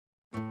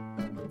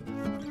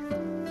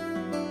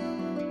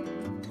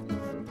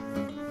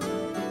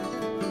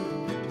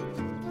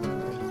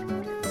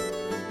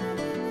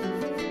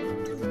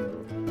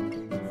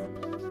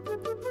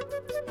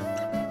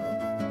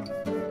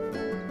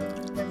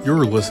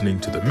You're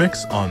listening to The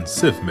Mix on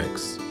Civ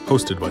Mix,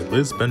 hosted by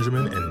Liz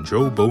Benjamin and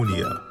Joe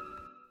Bonilla.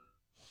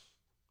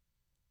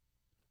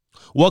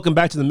 Welcome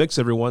back to The Mix,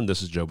 everyone.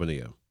 This is Joe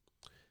Bonilla.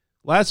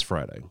 Last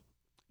Friday,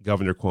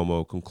 Governor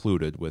Cuomo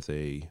concluded with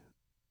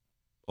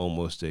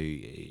almost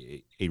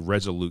a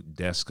resolute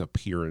desk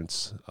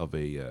appearance of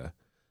a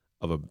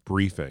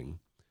briefing.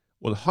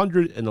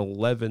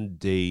 111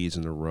 days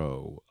in a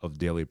row of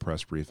daily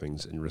press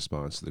briefings in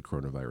response to the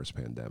coronavirus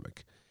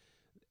pandemic.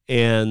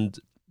 And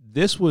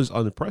this was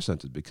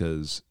unprecedented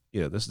because,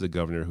 this is a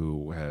governor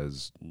who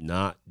has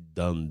not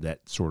done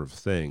that sort of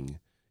thing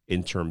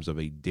in terms of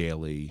a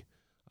daily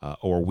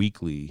or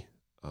weekly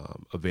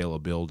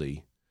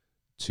availability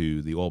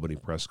to the Albany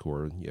press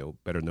corps,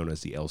 better known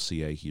as the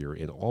LCA here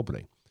in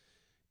Albany.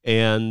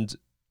 And,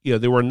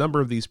 there were a number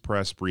of these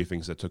press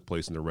briefings that took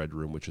place in the Red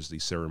Room, which is the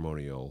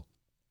ceremonial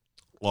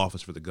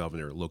office for the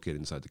governor located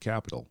inside the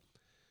Capitol.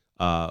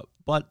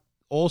 But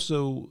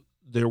also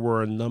there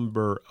were a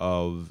number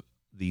of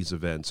these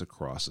events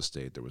across the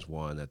state. There was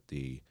one at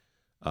the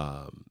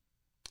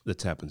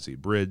Tappan Zee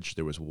Bridge.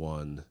 There was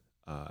one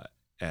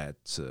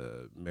at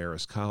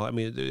Marist College. I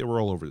mean, they were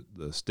all over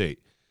the state.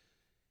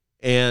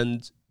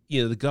 And,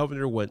 the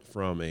governor went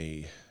from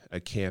a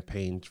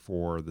campaign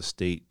for the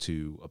state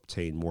to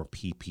obtain more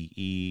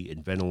PPE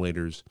and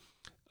ventilators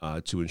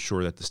to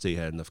ensure that the state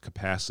had enough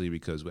capacity,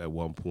 because at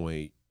one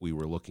point we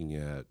were looking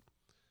at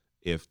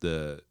if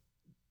the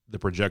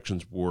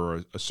projections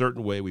were a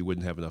certain way, we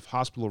wouldn't have enough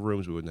hospital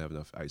rooms, we wouldn't have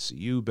enough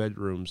ICU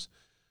bedrooms,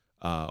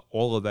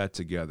 all of that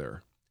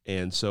together.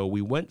 And so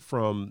we went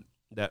from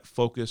that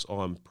focus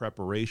on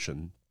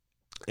preparation,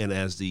 and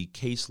as the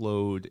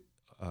caseload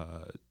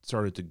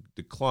started to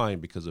decline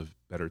because of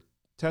better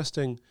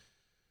testing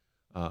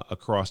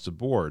across the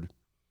board,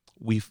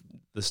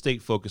 the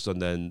state focused on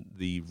then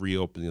the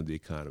reopening of the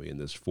economy in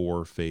this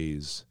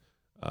 4-phase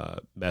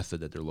method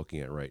that they're looking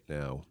at right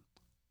now.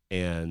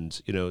 And,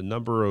 a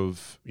number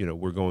of,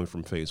 we're going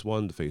from phase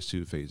 1 to phase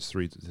 2, phase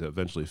 3, to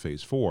eventually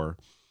phase 4.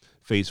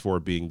 Phase 4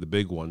 being the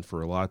big one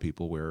for a lot of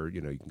people, where,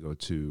 you can go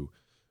to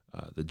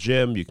the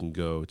gym, you can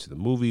go to the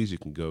movies, you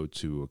can go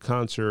to a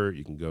concert,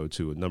 you can go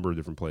to a number of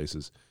different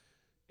places.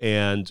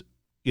 And,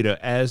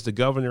 as the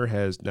governor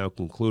has now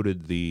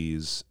concluded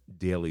these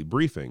daily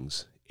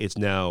briefings, it's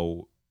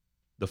now,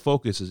 the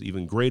focus is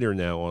even greater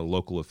now on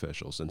local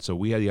officials. And so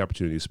we had the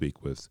opportunity to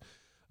speak with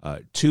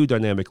two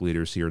dynamic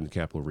leaders here in the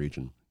Capital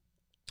Region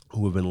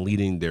who have been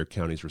leading their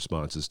county's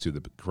responses to the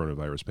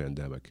coronavirus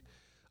pandemic.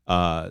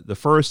 The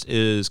first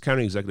is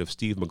County Executive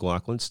Steve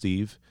McLaughlin.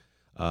 Steve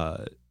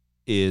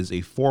is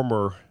a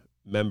former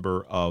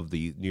member of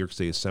the New York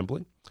State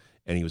Assembly,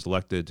 and he was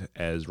elected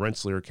as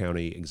Rensselaer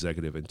County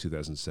Executive in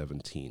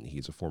 2017.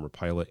 He's a former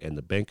pilot and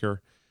a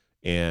banker.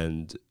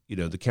 And,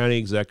 the county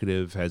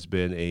executive has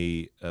been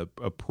a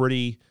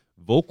pretty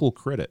vocal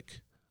critic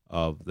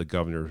of the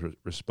governor's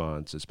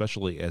response,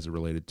 especially as it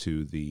related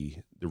to the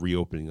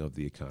reopening of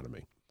the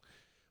economy.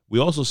 We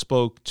also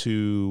spoke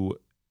to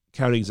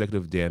County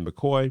Executive Dan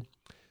McCoy.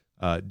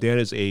 Dan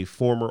is a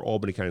former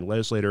Albany County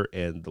legislator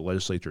and the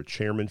legislature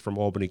chairman from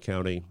Albany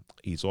County.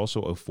 He's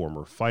also a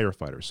former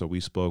firefighter. So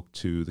we spoke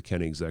to the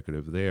county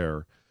executive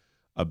there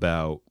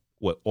about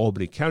what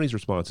Albany County's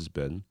response has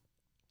been.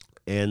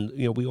 And,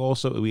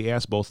 we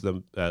asked both of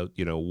them,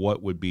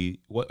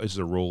 what is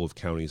the role of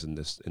counties in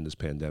this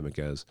pandemic?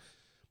 As,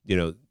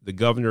 the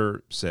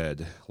governor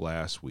said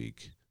last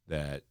week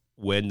that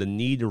when the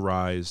need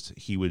arose,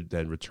 he would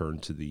then return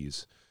to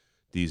these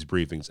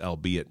briefings,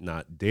 albeit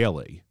not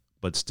daily,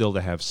 but still to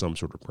have some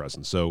sort of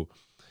presence. So,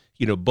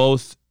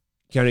 both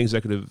County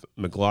Executive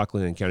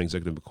McLaughlin and County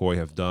Executive McCoy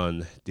have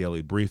done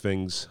daily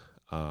briefings.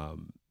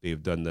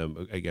 They've done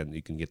them, again,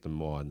 you can get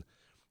them on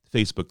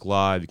Facebook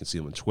Live, you can see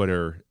them on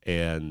Twitter,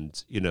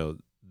 and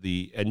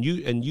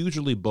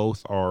usually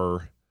both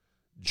are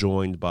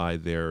joined by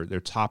their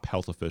top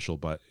health official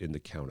in the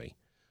county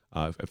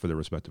for their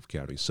respective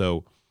counties.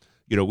 So,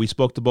 we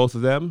spoke to both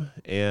of them,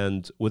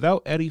 and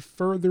without any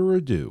further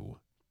ado,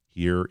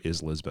 here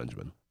is Liz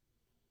Benjamin.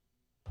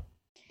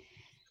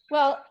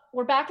 Well,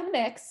 we're back in the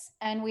mix,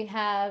 and we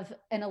have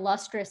an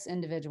illustrious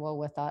individual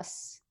with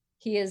us.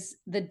 He is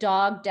the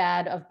dog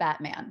dad of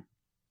Batman.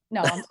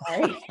 No, I'm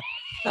sorry.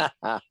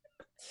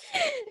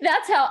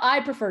 That's how I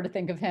prefer to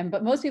think of him,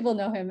 but most people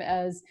know him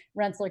as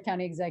Rensselaer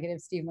County Executive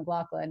Steve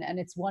McLaughlin, and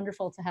it's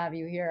wonderful to have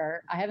you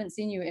here. I haven't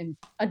seen you in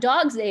a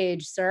dog's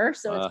age, sir,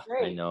 so it's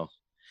great. I know.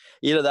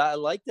 I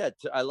like that.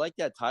 I like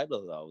that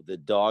title, though, the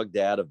dog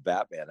dad of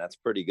Batman. That's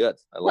pretty good.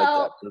 I like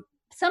that.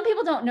 Some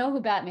people don't know who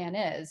Batman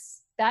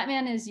is.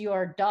 Batman is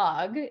your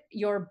dog,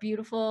 your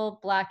beautiful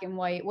black and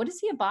white. What is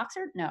he, a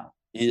boxer? No.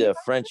 He's a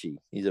Frenchie.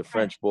 He's a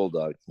French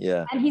bulldog.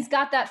 Yeah. And he's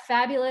got that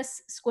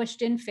fabulous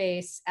squished in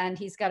face, and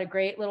he's got a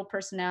great little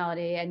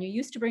personality. And you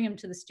used to bring him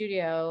to the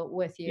studio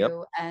with you. Yep.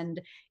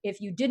 And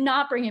if you did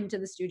not bring him to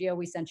the studio,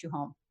 we sent you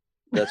home.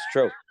 That's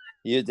true.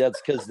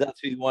 That's because that's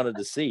who you wanted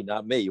to see,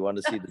 not me. You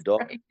wanted to see the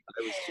dog. Right.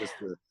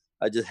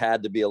 I just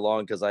had to be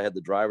along because I had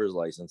the driver's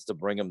license to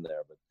bring him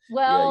there. But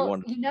yeah,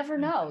 Well, you never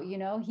know,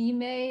 he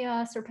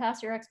may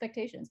surpass your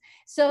expectations.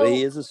 but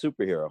he So is a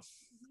superhero.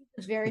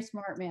 he's a very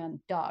smart man,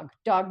 dog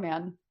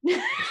man.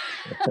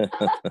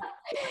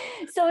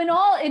 So in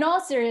all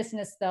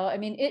seriousness though, I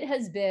mean, it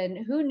has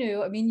been, who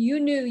knew? I mean, you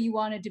knew you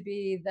wanted to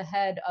be the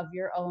head of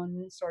your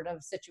own sort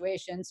of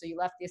situation. So you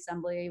left the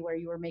assembly where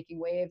you were making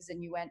waves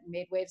and you went and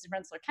made waves in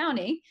Rensselaer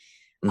County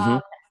Mm-hmm.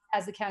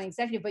 as the county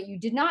executive, but you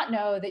did not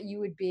know that you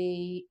would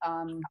be,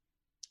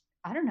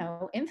 I don't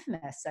know,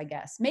 infamous, I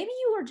guess. Maybe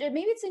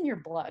it's in your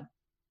blood.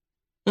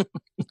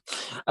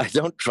 I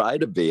don't try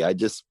to be. I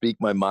just speak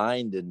my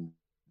mind, and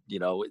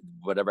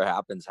whatever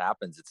happens.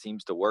 It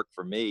seems to work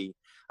for me.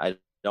 I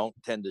don't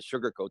tend to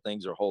sugarcoat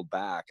things or hold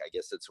back. I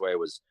guess that's the way I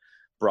was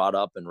brought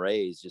up and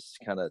raised. Just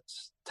kind of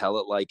tell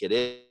it like it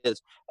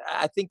is.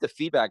 I think the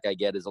feedback I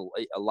get is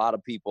a lot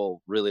of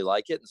people really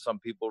like it, and some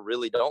people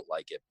really don't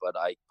like it. But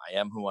I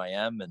am who I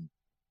am, and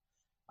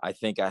I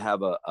think I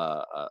have a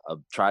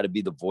try to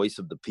be the voice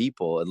of the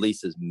people, at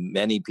least as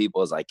many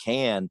people as I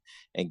can,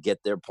 and get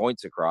their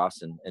points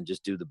across, and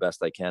just do the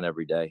best I can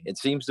every day. It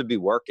seems to be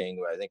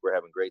working. I think we're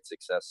having great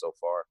success so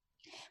far.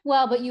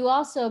 Well, but you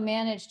also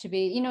managed to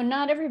be,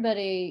 not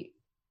everybody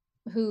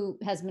who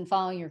has been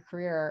following your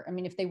career, I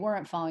mean, if they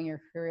weren't following your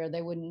career,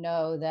 they wouldn't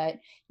know that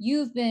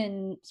you've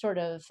been sort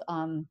of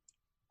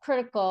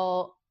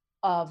critical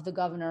of the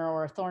governor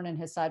or a thorn in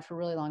his side for a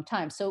really long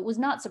time. So it was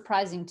not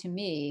surprising to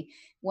me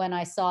when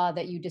I saw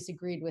that you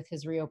disagreed with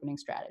his reopening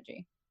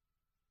strategy.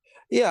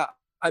 Yeah.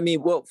 I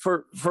mean, well,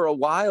 for a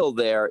while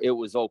there, it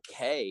was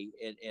okay.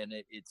 And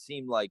it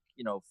seemed like,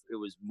 it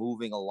was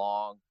moving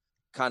along,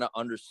 kind of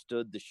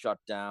understood the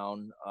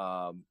shutdown,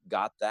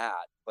 got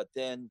that. But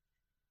then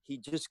he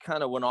just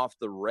kind of went off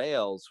the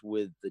rails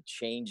with the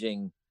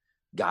changing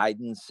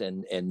guidance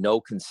and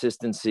no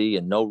consistency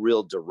and no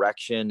real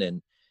direction.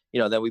 And,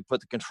 then we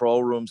put the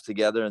control rooms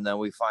together, and then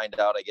we find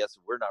out, I guess,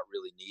 we're not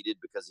really needed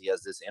because he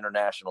has this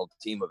international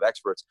team of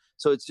experts.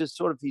 So it's just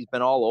sort of, he's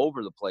been all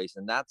over the place.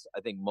 And that's,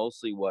 I think,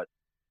 mostly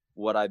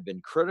what I've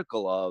been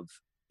critical of,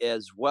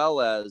 as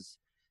well as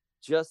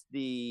just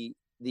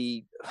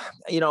I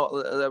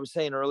was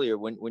saying earlier,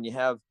 when you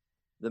have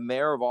the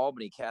mayor of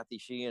Albany, Kathy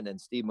Sheehan, and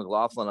Steve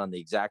McLaughlin on the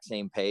exact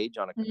same page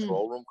on a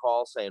control room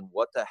call saying,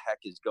 what the heck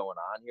is going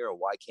on here? Or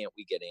why can't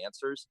we get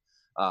answers?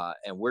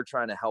 And we're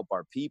trying to help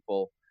our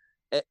people.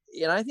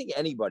 And I think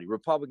anybody,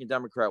 Republican,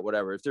 Democrat,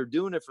 whatever, if they're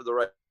doing it for the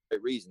right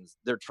reasons,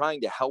 they're trying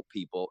to help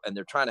people, and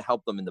they're trying to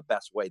help them in the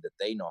best way that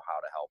they know how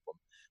to help them.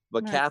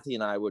 But Right. Kathy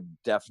and I would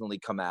definitely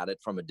come at it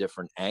from a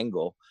different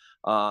angle.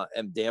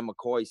 And Dan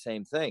McCoy,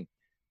 same thing.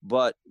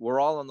 But we're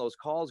all on those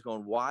calls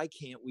going, why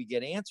can't we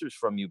get answers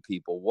from you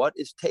people? What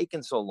is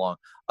taking so long?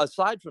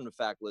 Aside from the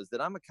fact, Liz,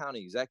 that I'm a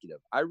county executive,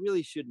 I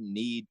really shouldn't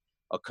need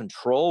a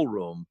control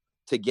room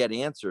to get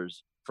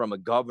answers from a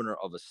governor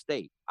of a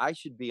state. I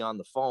should be on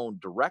the phone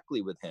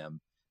directly with him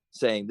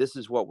saying, this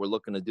is what we're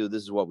looking to do.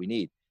 This is what we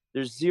need.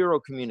 There's zero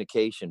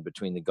communication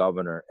between the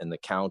governor and the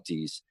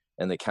counties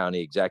and the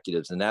county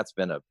executives. And that's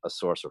been a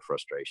source of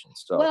frustration.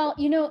 So, well,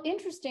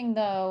 interesting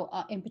though,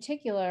 in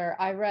particular,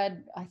 I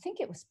read, I think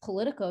it was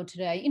Politico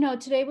today.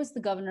 Today was the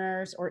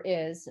governor's, or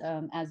is,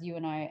 as you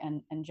and I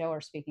and Joe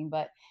are speaking,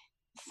 but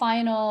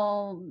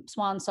final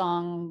swan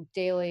song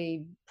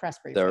daily press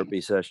briefing. Therapy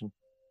session.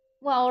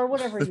 Well, or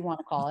whatever you want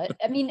to call it.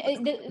 I mean,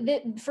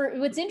 for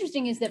what's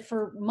interesting is that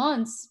for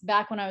months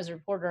back when I was a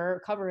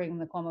reporter covering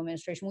the Cuomo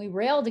administration, we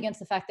railed against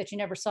the fact that you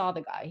never saw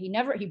the guy.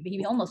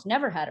 He almost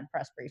never had a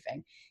press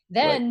briefing.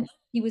 Then right.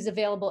 He was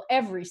available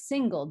every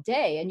single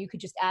day, and you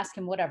could just ask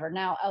him whatever.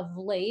 Now, of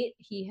late,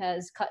 he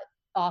has cut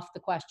off the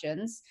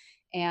questions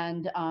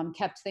and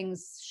kept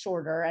things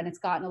shorter, and it's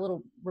gotten a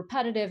little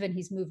repetitive, and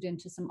he's moved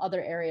into some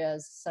other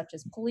areas such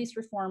as police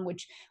reform,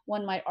 which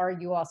one might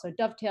argue also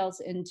dovetails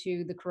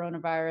into the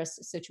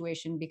coronavirus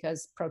situation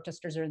because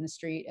protesters are in the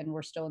street and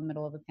we're still in the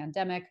middle of a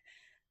pandemic.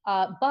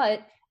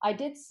 But I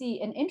did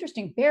see an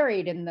interesting,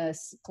 buried in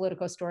this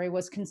Politico story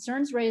was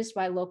concerns raised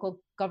by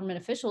local government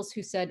officials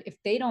who said if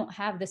they don't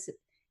have this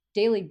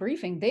daily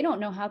briefing, they don't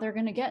know how they're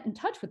going to get in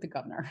touch with the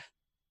governor.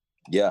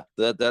 Yeah,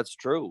 that's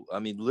true. I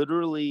mean,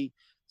 literally,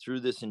 through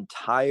this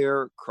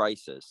entire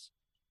crisis,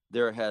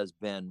 there has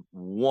been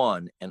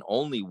one and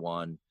only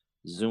one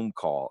Zoom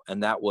call,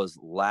 and that was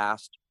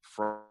last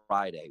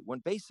Friday, when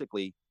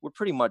basically we're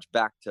pretty much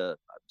back to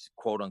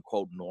quote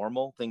unquote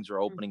normal. Things are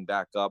opening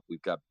back up.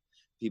 We've got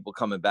people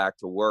coming back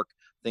to work.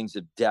 Things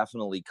have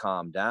definitely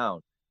calmed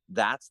down.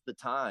 That's the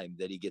time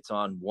that he gets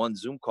on one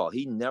Zoom call.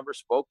 He never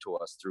spoke to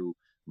us through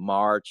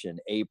March and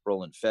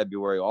April and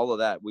February, all of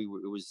that.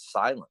 It was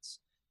silence.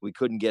 We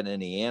couldn't get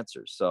any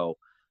answers. So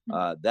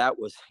that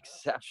was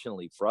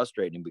exceptionally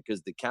frustrating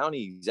because the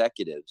county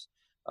executives,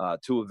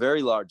 to a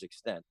very large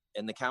extent,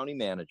 and the county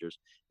managers,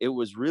 it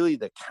was really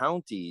the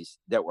counties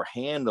that were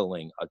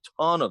handling a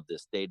ton of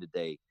this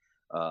day-to-day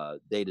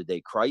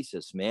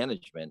crisis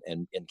management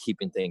and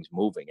keeping things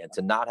moving. And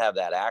to not have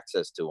that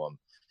access to them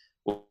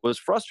was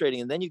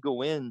frustrating. And then you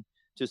go in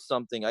to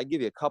something, I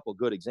give you a couple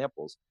good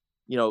examples.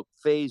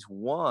 Phase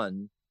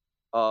one,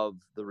 of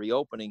the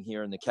reopening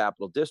here in the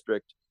Capital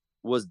District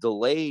was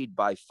delayed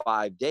by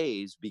 5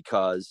 days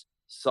because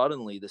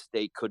suddenly the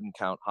state couldn't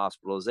count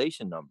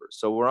hospitalization numbers.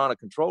 So we're on a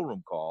control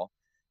room call,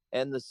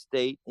 and the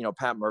state,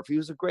 Pat Murphy,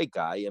 who's a great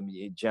guy. I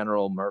mean,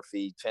 General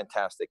Murphy,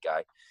 fantastic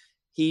guy.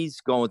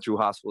 He's going through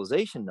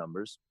hospitalization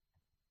numbers,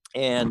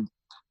 and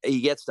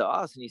he gets to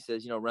us and he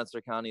says,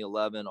 Rensselaer County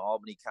 11,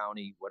 Albany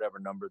County, whatever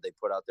number they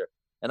put out there.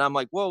 And I'm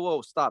like,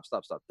 whoa, stop.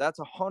 That's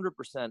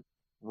 100%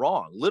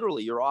 wrong.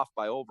 Literally, you're off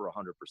by over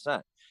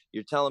 100%.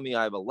 You're telling me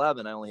I have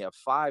 11, I only have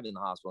 5 in the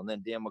hospital. And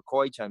then Dan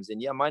McCoy chimes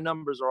in, yeah, my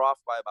numbers are off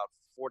by about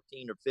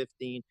 14 or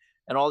 15.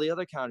 And all the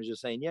other counties are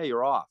saying, yeah,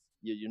 you're off.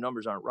 Your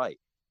numbers aren't right.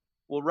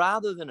 Well,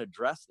 rather than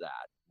address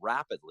that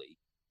rapidly,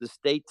 the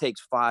state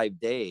takes 5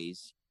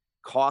 days,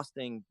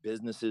 costing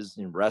businesses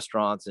and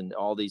restaurants and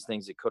all these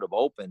things that could have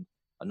opened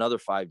another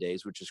 5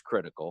 days, which is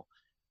critical.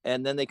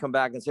 And then they come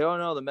back and say, oh,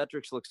 no, the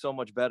metrics look so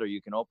much better.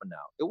 You can open now.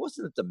 It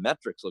wasn't that the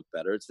metrics look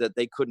better. It's that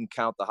they couldn't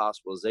count the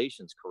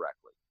hospitalizations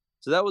correctly.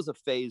 So that was a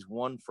phase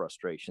 1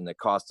 frustration that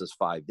cost us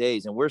 5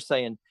 days. And we're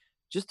saying,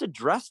 just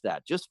address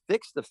that. Just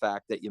fix the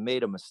fact that you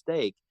made a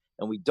mistake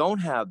and we don't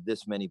have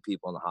this many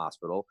people in the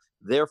hospital.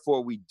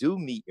 Therefore, we do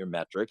meet your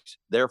metrics.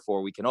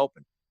 Therefore, we can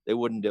open. They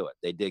wouldn't do it.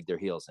 They dig their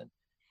heels in.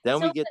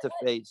 Then we get to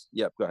phase.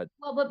 Yep, go ahead.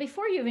 Well, but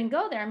before you even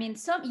go there, I mean,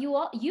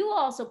 you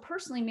also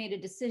personally made a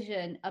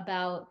decision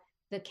about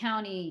the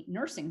county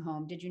nursing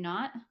home, did you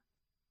not?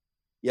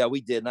 Yeah,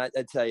 we did. And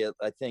I tell you,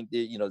 I think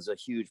there's a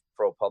huge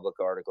ProPublica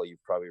article.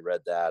 You've probably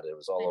read that. It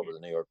was all over the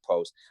New York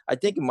Post. I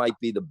think it might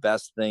be the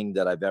best thing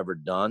that I've ever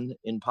done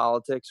in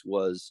politics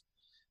was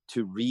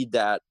to read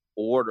that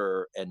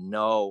order and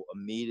know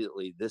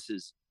immediately this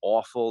is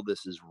awful,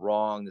 this is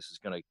wrong, this is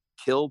going to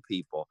kill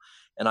people.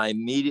 And I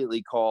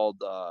immediately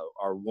called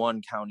our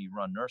one county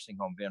run nursing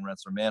home, Van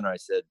Rensselaer Manor. I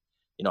said,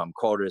 I'm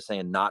quoted as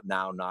saying, not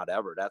now, not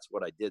ever. That's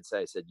what I did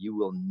say. I said, you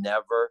will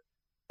never,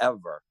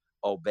 ever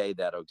obey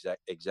that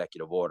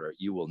executive order.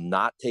 You will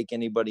not take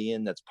anybody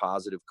in that's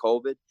positive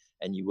COVID,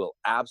 and you will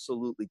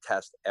absolutely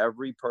test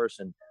every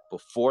person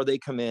before they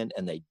come in,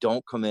 and they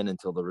don't come in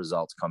until the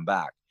results come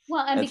back.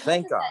 Well, and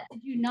thank God.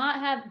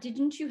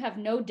 Didn't you have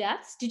no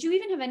deaths? Did you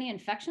even have any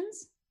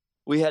infections?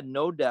 We had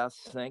no deaths,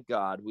 thank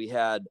God. We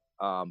had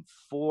 4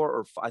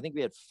 or 5, I think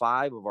we had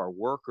 5 of our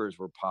workers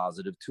were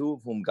positive, 2 of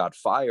whom got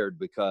fired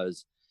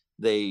because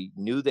they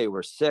knew they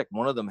were sick.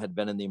 One of them had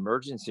been in the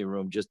emergency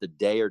room just a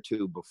day or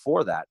 2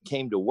 before that,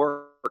 came to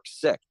work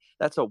sick.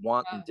 That's a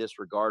wanton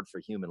disregard for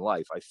human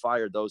life. I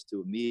fired those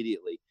 2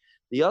 immediately.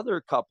 The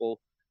other couple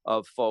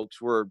of folks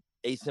were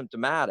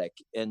asymptomatic,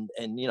 and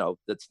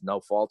that's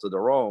no fault of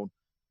their own.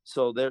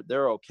 So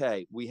they're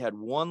okay. We had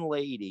one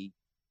lady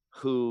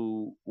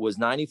who was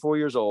 94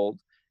 years old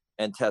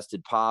and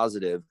tested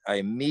positive. I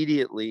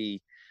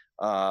immediately,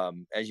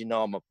 as you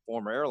know, I'm a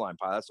former airline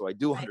pilot, so I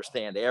do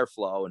understand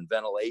airflow and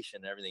ventilation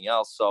and everything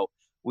else. So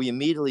we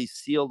immediately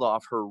sealed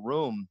off her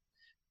room,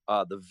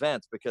 the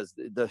vents, because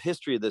the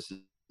history of this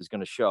is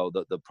going to show,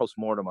 the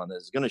postmortem on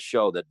this is going to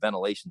show that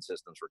ventilation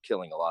systems were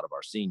killing a lot of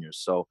our seniors.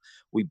 So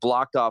we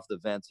blocked off the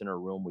vents in her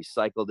room. We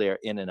cycled air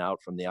in and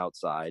out from the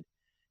outside.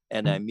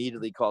 And I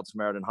immediately called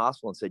Samaritan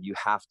Hospital and said, you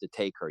have to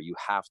take her. You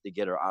have to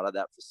get her out of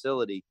that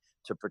facility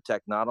to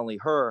protect not only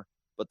her,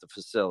 but the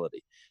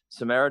facility.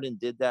 Samaritan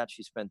did that.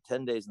 She spent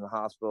 10 days in the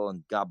hospital,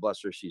 and God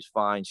bless her, she's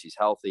fine. She's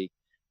healthy,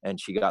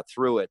 and she got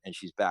through it, and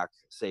she's back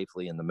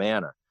safely in the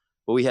manor.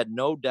 But we had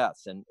no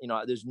deaths. And,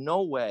 there's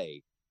no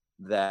way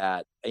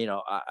that,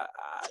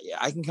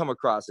 I can come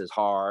across as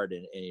hard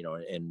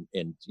and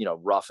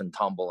rough and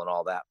tumble and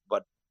all that.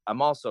 But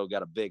I'm also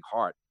got a big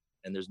heart.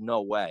 And there's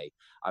no way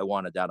I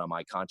wanted that on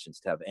my conscience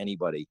to have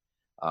anybody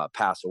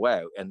pass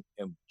away. And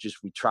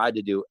we tried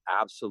to do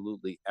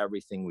absolutely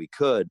everything we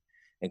could,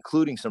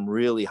 including some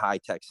really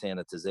high-tech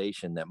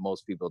sanitization that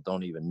most people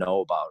don't even know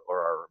about or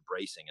are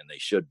embracing, and they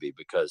should be,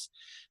 because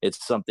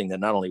it's something that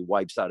not only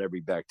wipes out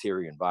every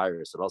bacteria and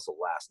virus, it also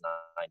lasts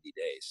 90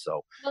 days.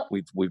 So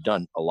we've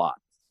done a lot.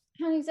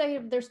 County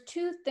Executive, there's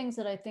 2 things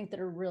that I think that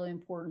are really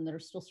important that are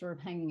still sort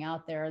of hanging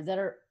out there that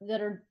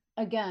are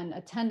again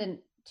attendant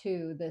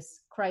to this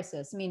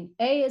crisis. I mean,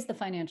 A is the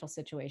financial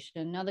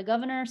situation. Now, the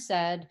governor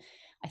said,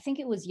 I think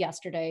it was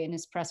yesterday in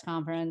his press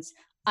conference,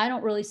 I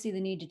don't really see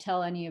the need to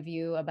tell any of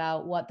you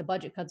about what the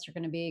budget cuts are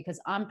going to be, because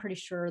I'm pretty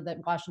sure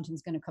that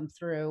Washington's going to come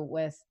through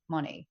with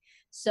money.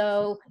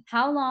 So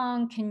how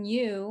long can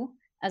you,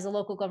 as a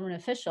local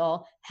government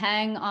official,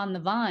 hang on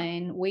the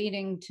vine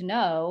waiting to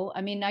know?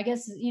 I mean, I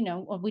guess,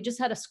 we just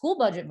had a school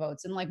budget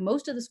votes, and like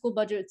most of the school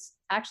budgets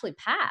actually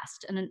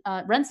passed, and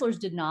Rensselaer's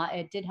did not.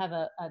 It did have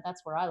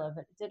that's where I live.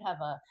 It did have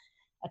a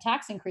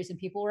tax increase, and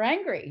people were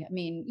angry. I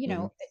mean,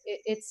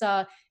 it's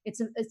a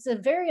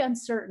very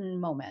uncertain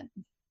moment.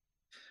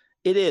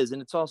 It is.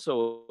 And it's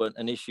also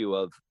an issue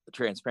of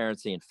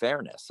transparency and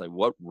fairness. Like,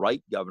 what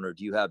right, Governor,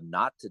 do you have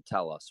not to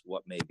tell us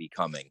what may be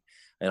coming?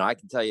 And I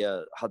can tell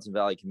you, Hudson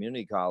Valley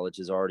Community College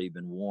has already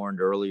been warned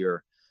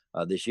earlier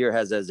this year,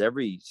 as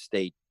every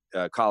state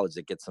college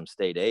that gets some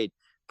state aid,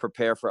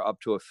 prepare for up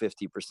to a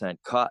 50%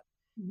 cut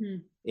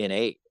Mhm. in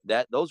aid.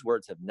 Those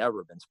words have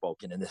never been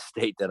spoken in this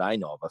state that I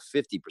know of. A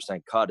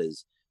 50% cut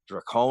is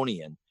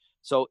draconian.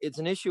 So it's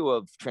an issue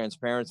of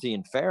transparency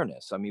and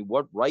fairness. I mean,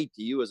 what right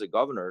do you as a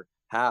governor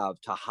have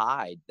to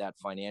hide that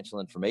financial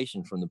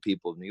information from the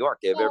people of New York?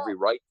 They have every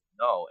Well, right to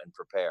know and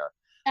prepare.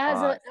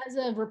 Uh, as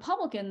a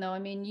Republican, though, I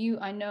mean,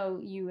 I know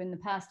you in the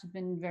past have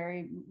been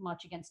very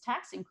much against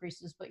tax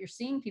increases, but you're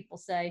seeing people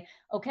say,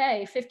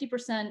 okay,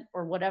 50%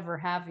 or whatever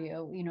have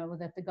you,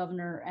 that the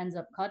governor ends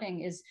up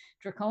cutting is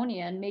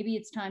draconian. Maybe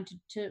it's time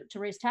to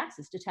raise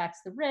taxes, to tax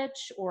the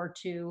rich, or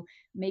to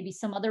maybe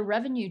some other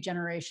revenue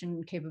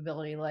generation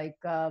capability, like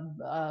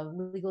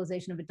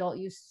legalization of adult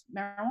use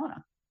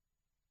marijuana.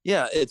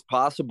 Yeah, it's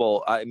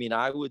possible. I mean,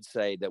 I would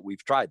say that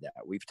we've tried that.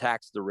 We've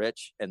taxed the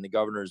rich, and the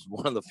governor's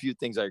one of the few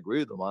things I agree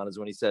with him on is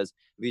when he says,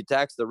 if you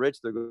tax the rich,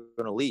 they're going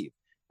to leave.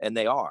 And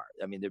they are.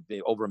 I mean, there'd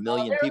be over a Well,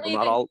 million they're people, not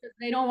leaving all. because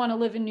they don't want to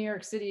live in New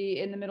York City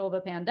in the middle of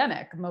a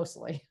pandemic,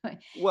 mostly. I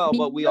Well, mean,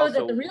 but we that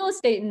the also, real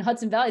estate in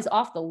Hudson Valley is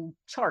off the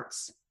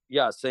charts.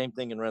 yeah, same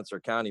thing in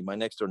Rensselaer County. My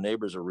next door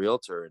neighbor's a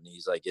realtor, and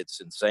he's like,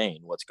 it's insane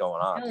what's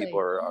going on.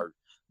 People Really? are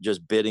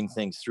just bidding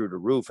things through the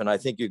roof. And I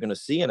think you're going to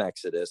see an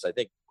exodus. I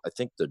think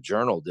the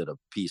Journal did a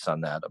piece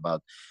on that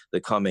about the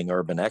coming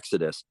urban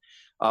exodus.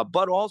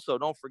 But also,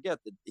 don't forget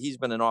that he's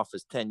been in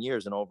office 10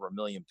 years and over a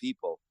million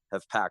people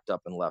have packed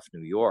up and left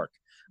New York.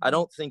 I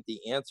don't think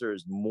the answer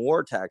is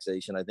more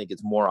taxation. I think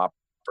it's more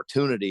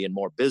opportunity and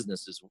more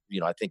businesses.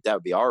 I think that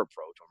would be our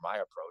approach or my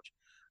approach.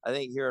 I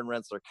think here in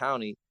Rensselaer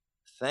County,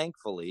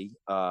 thankfully,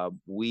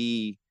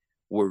 we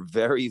were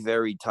very,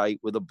 very tight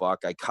with a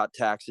buck. I cut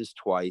taxes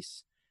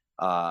twice.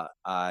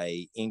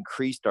 I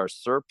increased our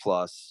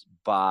surplus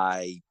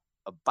by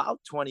about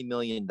 $20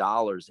 million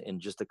in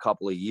just a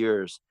couple of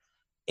years.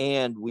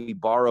 And we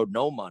borrowed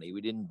no money.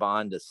 We didn't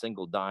bond a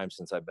single dime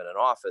since I've been in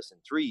office in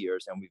 3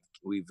 years. And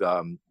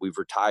we've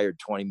retired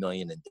 20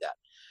 million in debt.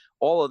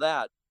 All of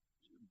that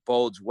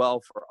bodes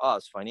well for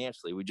us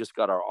financially. We just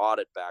got our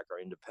audit back, our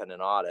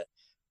independent audit.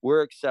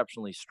 We're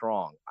exceptionally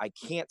strong. I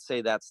can't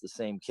say that's the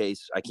same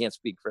case. I can't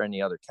speak for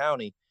any other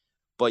county,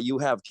 but you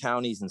have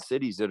counties and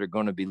cities that are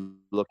going to be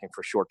looking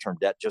for short-term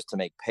debt just to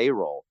make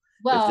payroll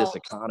if this Well,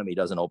 economy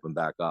doesn't open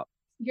back up.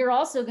 you're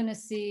also going to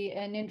see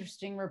an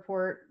interesting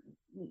report,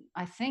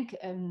 I think,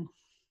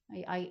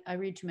 I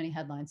read too many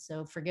headlines,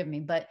 so forgive me,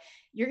 but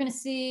you're going to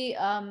see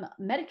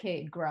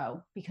Medicaid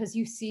grow because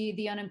you see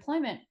the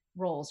unemployment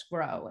rolls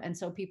grow. And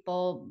so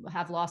people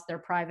have lost their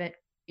private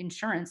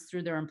insurance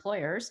through their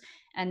employers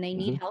and they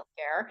need health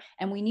care.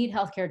 And we need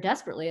health care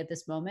desperately at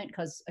this moment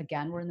because,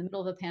 again, we're in the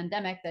middle of a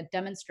pandemic that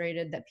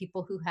demonstrated that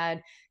people who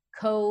had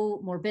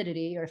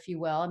comorbidity, or if you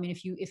will, I mean,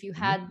 if you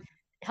had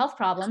health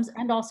problems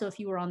and also if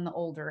you were on the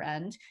older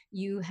end,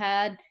 you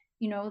had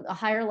a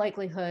higher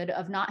likelihood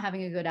of not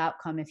having a good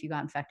outcome if you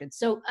got infected.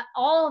 So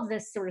all of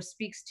this sort of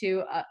speaks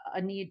to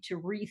a need to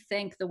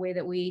rethink the way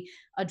that we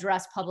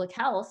address public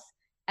health.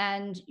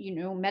 And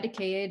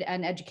Medicaid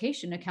and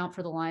education account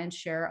for the lion's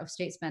share of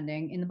state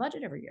spending in the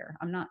budget every year.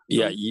 I'm not.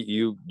 Yeah,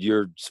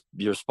 you're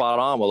spot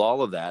on with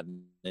all of that.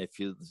 And if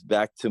you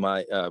back to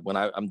my when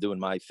I'm doing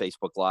my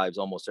Facebook lives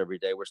almost every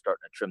day, we're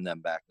starting to trim them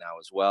back now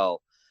as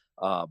well.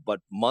 But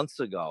months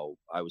ago,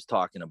 I was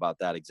talking about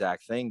that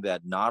exact thing,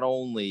 that not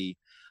only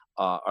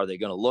are they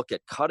going to look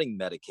at cutting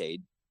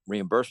Medicaid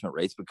reimbursement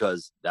rates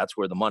because that's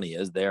where the money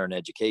is there in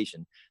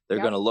education. They're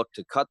going to look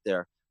to cut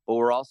there, but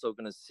we're also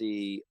going to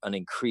see an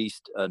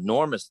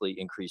enormously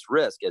increased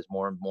risk as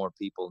more and more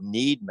people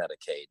need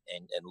Medicaid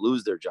and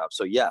lose their jobs.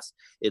 So yes,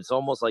 it's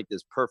almost like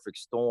this perfect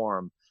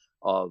storm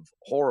of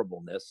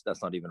horribleness.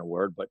 That's not even a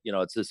word, but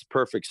it's this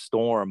perfect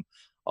storm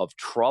of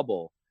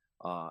trouble.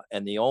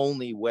 And the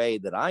only way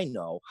that I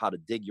know how to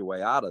dig your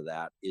way out of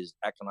that is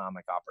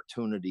economic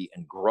opportunity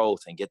and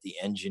growth and get the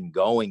engine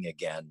going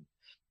again,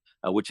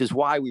 which is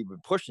why we've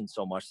been pushing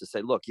so much to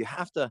say, look, you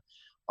have to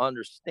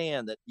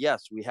understand that,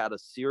 yes, we had a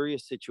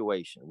serious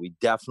situation. We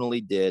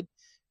definitely did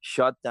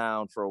shut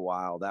down for a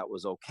while. That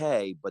was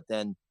okay. But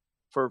then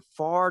for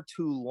far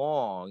too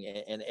long,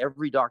 and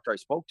every doctor I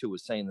spoke to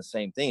was saying the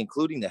same thing,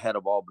 including the head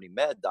of Albany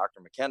Med,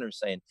 Dr. McKenna,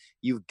 saying,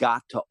 you've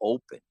got to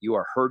open. You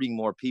are hurting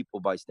more people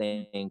by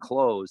staying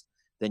closed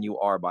than you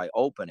are by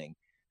opening.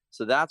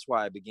 So that's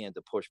why I began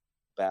to push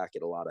back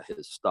at a lot of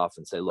his stuff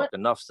and say, look,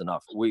 enough's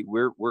enough.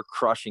 We're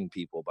crushing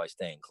people by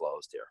staying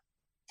closed here.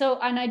 So,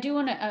 and I do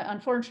want to,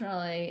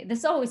 unfortunately,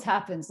 this always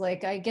happens.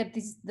 Like I get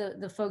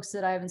the folks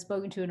that I haven't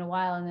spoken to in a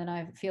while, and then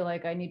I feel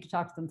like I need to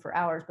talk to them for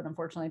hours, but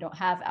unfortunately I don't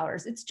have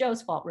hours. It's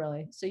Joe's fault,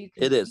 really. So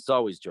It is. It's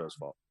always Joe's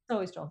fault. It's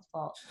always Joe's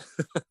fault.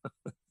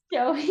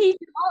 Joe,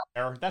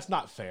 that's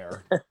not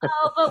fair.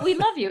 Oh, but we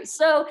love you.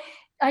 So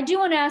I do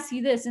want to ask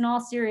you this in all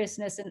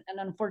seriousness. And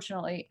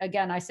unfortunately,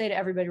 again, I say to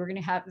everybody, we're going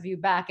to have you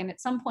back. And at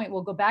some point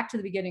we'll go back to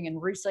the beginning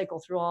and recycle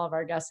through all of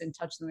our guests and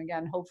touch them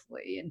again,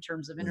 hopefully in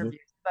terms of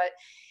interviews. But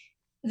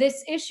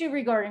this issue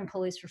regarding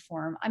police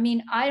reform, I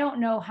mean, I don't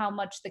know how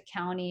much the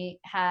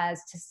county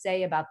has to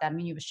say about that. I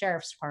mean, you have a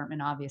sheriff's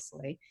department,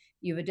 obviously.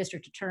 You have a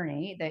district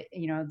attorney that,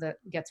 that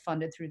gets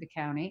funded through the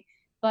county.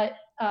 But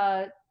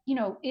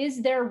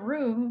is there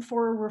room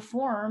for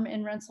reform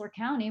in Rensselaer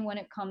County when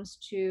it comes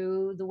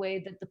to the way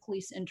that the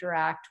police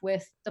interact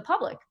with the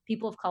public,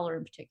 people of color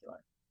in particular?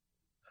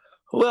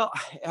 Well,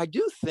 I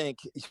do think,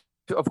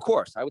 of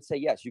course, I would say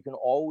yes. You can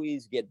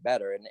always get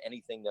better in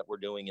anything that we're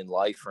doing in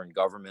life or in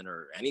government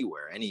or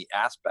anywhere, any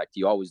aspect.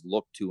 You always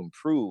look to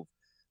improve.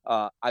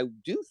 I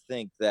do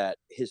think that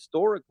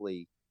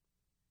historically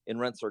in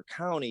Rensselaer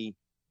County,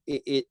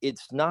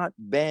 it's not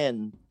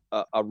been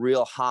a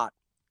real hot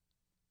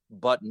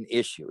button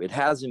issue. It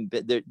hasn't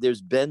been there.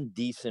 There's been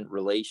decent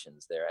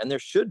relations there, and there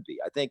should be.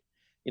 I think,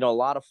 a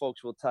lot of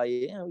folks will tell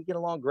you, we get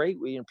along great.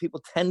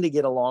 People tend to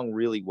get along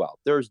really well.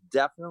 There's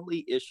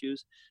definitely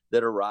issues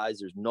that arise.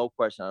 There's no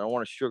question. I don't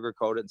want to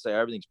sugarcoat it and say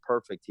everything's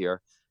perfect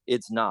here.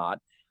 It's not.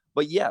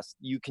 But yes,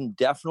 you can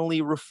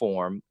definitely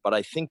reform. But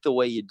I think the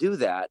way you do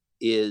that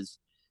is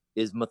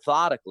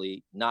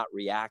methodically, not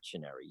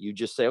reactionary. You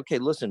just say, okay,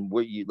 listen,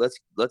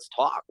 let's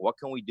talk. What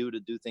can we do to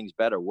do things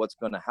better? What's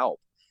going to help?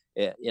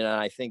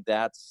 I think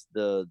that's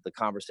the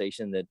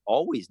conversation that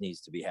always needs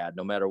to be had,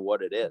 no matter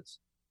what it is.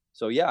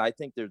 So yeah, I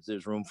think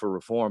there's room for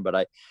reform,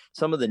 but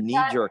some of the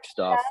knee-jerk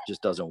stuff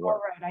just doesn't work.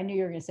 Right. I knew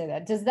you were going to say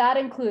that. Does that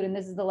include, and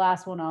this is the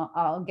last one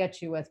I'll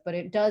get you with, but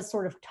it does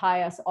sort of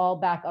tie us all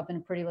back up in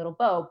a pretty little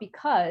bow,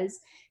 because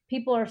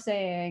people are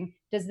saying,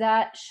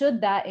 should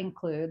that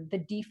include the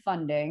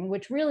defunding,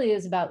 which really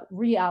is about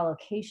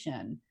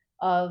reallocation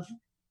of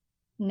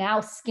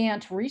now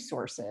scant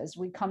resources?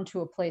 We come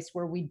to a place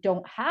where we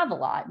don't have a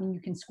lot. I mean,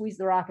 you can squeeze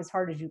the rock as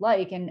hard as you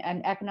like, and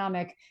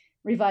economic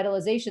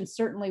revitalization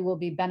certainly will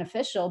be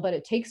beneficial, but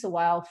it takes a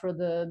while for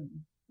the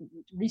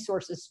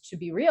resources to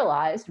be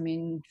realized. I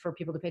mean, for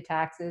people to pay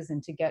taxes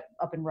and to get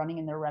up and running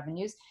in their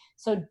revenues.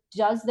 So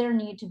does there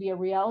need to be a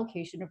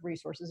reallocation of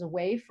resources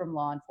away from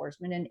law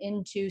enforcement and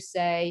into,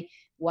 say,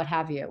 what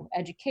have you,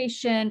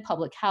 education,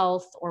 public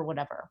health, or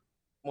whatever?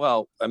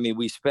 Well, I mean,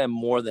 we spend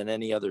more than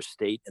any other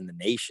state in the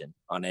nation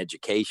on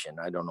education.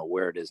 I don't know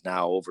where it is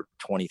now, over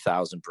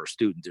 20,000 per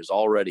student. There's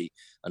already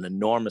an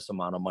enormous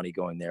amount of money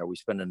going there. We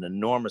spend an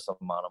enormous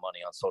amount of money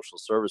on social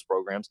service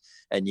programs.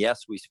 And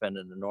yes, we spend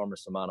an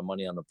enormous amount of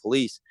money on the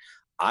police.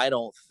 I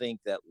don't think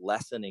that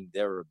lessening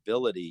their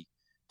ability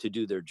to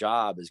do their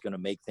job is going to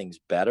make things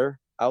better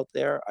out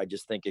there. I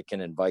just think it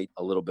can invite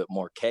a little bit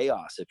more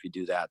chaos if you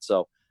do that.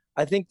 So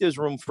I think there's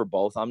room for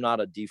both. I'm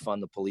not a defund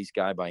the police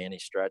guy by any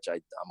stretch.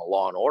 I'm a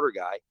law and order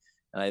guy.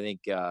 And I think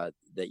that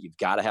you've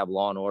got to have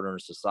law and order in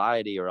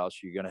society, or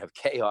else you're going to have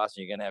chaos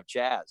and you're going to have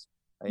Chaz,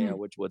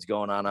 what's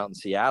going on out in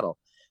Seattle.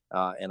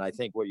 And I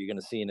think what you're going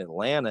to see in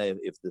Atlanta,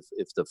 if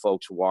the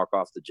folks walk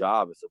off the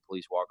job, if the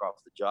police walk off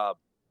the job,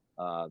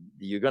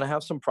 you're going to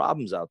have some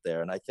problems out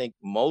there. And I think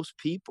most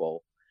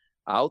people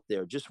out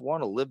there just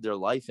want to live their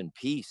life in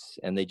peace,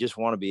 and they just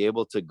want to be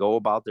able to go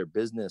about their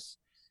business.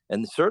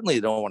 And certainly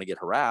they don't want to get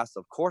harassed,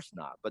 of course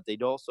not. But they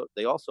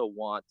also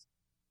want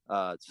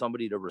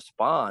somebody to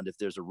respond if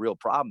there's a real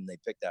problem. They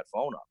pick that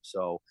phone up.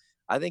 So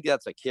I think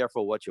that's a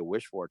careful what you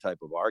wish for type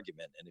of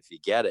argument. And if you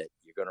get it,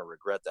 you're going to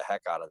regret the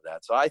heck out of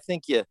that. So I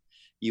think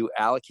you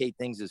allocate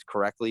things as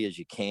correctly as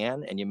you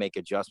can, and you make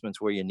adjustments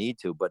where you need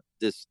to. But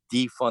this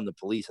defund the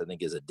police, I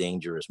think, is a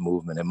dangerous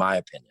movement, in my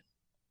opinion.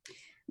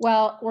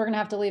 Well, we're going to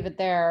have to leave it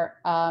there.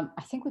 I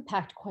think we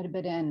packed quite a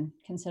bit in,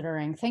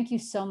 considering. Thank you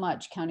so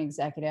much, County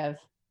Executive.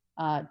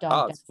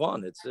 It's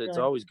fun. It's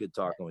always good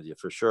talking with you,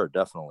 for sure.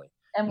 Definitely.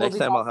 And next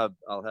time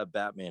I'll have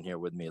Batman here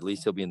with me. At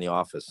least he'll be in the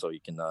office, so you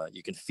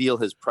can feel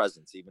his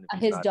presence, even if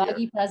he's his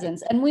doggy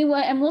presence. And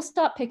we'll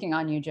stop picking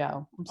on you,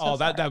 Joe.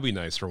 That'd be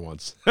nice for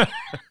once.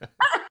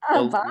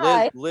 Well,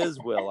 Bye. Liz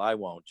will. I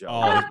won't, Joe.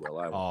 Liz will.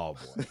 I won't. Oh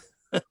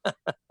boy.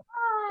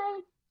 Bye.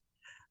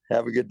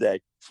 Have a good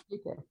day. You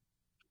too.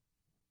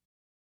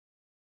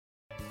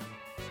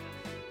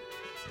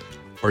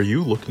 Are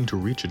you looking to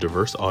reach a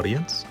diverse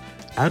audience?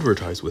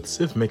 Advertise with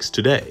CivMix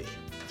today.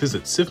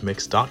 Visit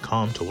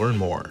civmix.com to learn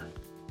more.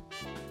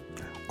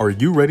 Are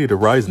you ready to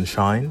rise and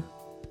shine?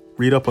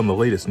 Read up on the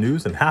latest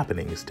news and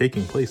happenings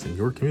taking place in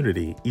your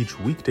community each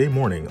weekday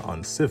morning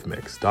on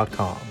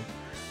civmix.com.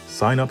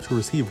 Sign up to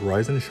receive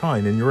Rise and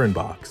Shine in your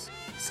inbox.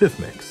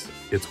 CivMix,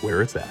 it's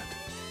where it's at.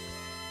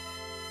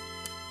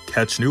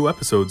 Catch new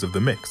episodes of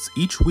The Mix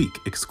each week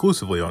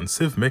exclusively on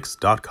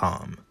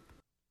civmix.com.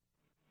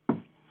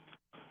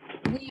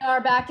 We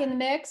are back in the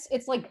mix.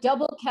 It's like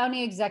double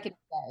County Executive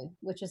Day,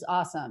 which is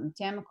awesome.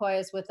 Dan McCoy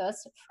is with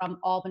us from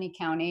Albany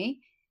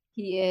County.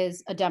 He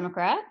is a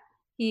Democrat.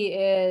 He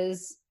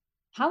is,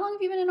 how long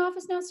have you been in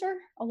office now, sir?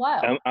 A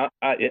while.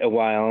 A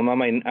while.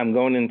 I'm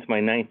going into my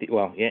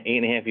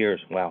 8.5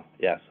 years. Wow.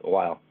 Yes, a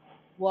while.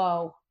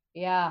 Whoa.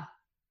 Yeah.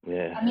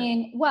 Yeah. I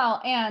mean,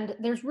 and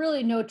there's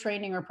really no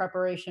training or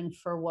preparation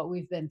for what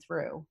we've been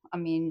through. I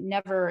mean,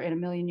 never in a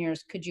million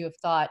years could you have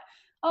thought,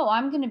 oh,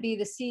 I'm going to be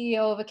the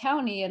CEO of a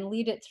county and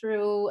lead it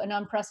through an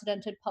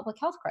unprecedented public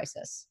health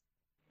crisis.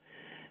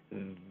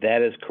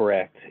 That is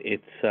correct.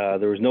 It's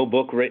there was no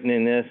book written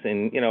in this,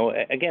 and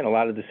again, a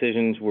lot of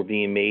decisions were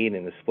being made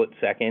in a split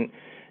second,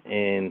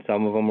 and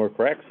some of them were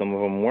correct, some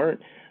of them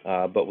weren't.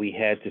 But we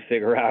had to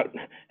figure out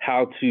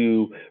how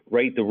to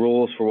write the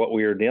rules for what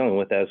we were dealing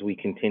with as we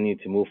continue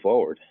to move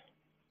forward.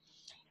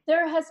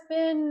 There has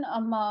been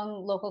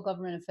among local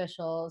government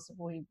officials,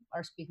 we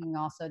are speaking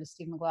also to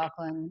Steve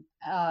McLaughlin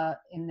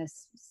in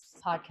this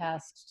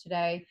podcast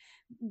today,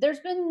 there's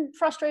been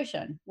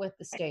frustration with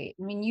the state.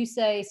 I mean, you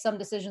say some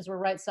decisions were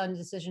right, some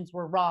decisions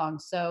were wrong.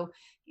 So,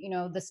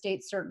 the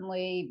state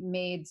certainly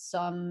made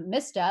some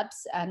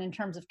missteps. And in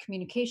terms of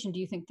communication, do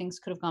you think things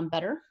could have gone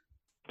better?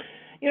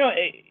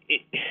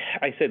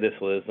 I said this,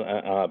 Liz,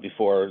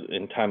 before,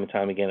 and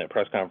time again at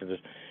press conferences.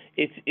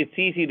 It's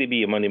easy to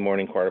be a Monday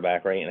morning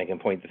quarterback, right? And I can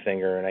point the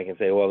finger and I can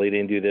say, well, they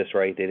didn't do this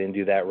right, they didn't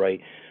do that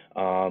right,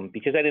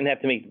 because I didn't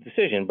have to make the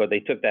decision, but they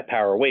took that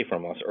power away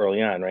from us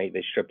early on, right?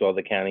 They stripped all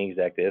the county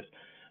executives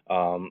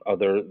of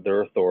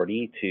their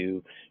authority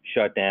to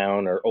shut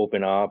down or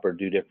open up or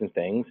do different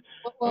things.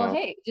 Well,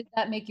 hey, did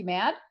that make you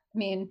mad? I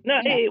mean,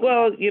 no,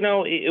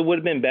 it would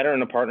have been better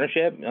in a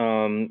partnership.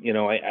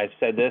 I've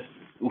said this,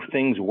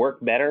 things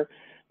work better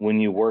when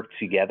you work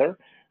together.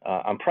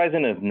 I'm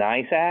president of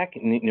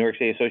NYSAC, New York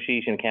State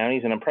Association of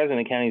Counties, and I'm president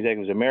of County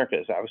Executives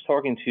Americas. I was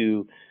talking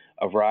to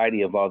a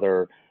variety of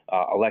other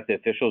elected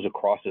officials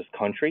across this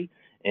country,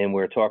 and we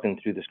were talking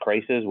through this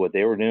crisis, what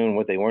they were doing,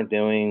 what they weren't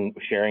doing,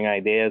 sharing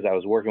ideas. I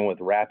was working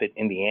with Rapid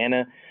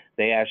Indiana.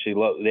 They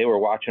were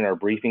watching our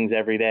briefings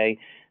every day.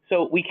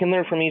 So we can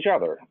learn from each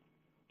other.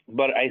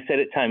 But I said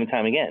it time and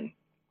time again.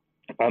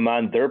 I'm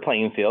on their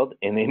playing field,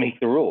 and they make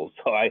the rules.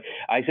 So I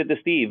said to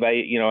Steve,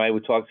 I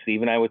would talk to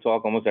Steve, and I would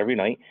talk almost every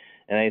night.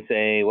 And I'd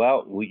say,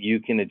 well, you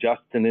can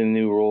adjust to the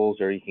new rules,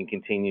 or you can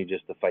continue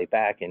just to fight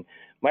back. And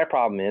my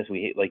problem is,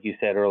 like you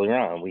said earlier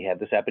on, we have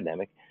this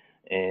epidemic,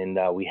 and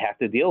we have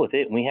to deal with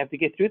it, and we have to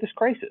get through this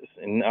crisis.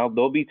 And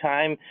there'll be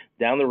time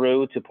down the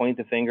road to point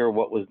the finger,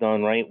 what was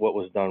done right, what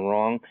was done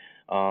wrong.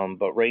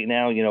 But right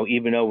now,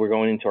 even though we're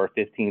going into our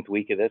 15th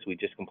week of this, we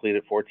just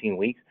completed 14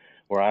 weeks.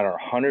 We're on our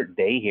 100th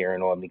day here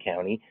in Albany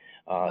County.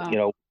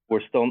 Wow.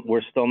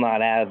 We're still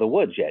not out of the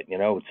woods yet.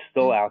 It's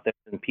still out there,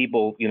 and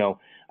people,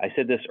 I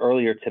said this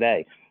earlier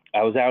today.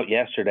 I was out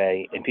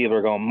yesterday, and people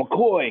are going,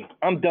 McCoy,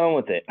 I'm done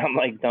with it. I'm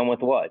like, done with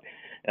what?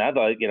 And I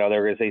thought, they were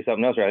going to say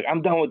something else. They're like,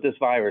 I'm done with this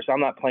virus. I'm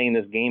not playing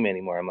this game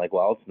anymore. I'm like,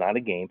 well, it's not a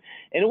game.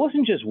 And it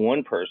wasn't just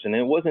one person.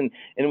 It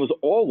was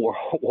all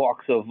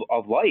walks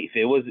of life.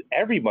 It was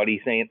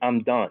everybody saying,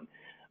 I'm done.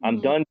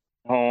 I'm done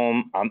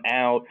home. I'm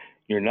out.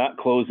 You're not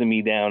closing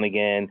me down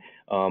again.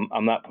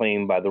 I'm not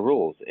playing by the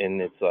rules.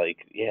 And it's like,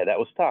 yeah, that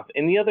was tough.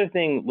 And the other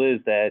thing, Liz,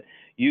 that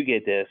you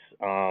get this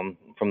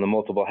from the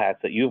multiple hats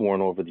that you've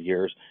worn over the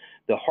years,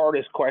 the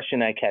hardest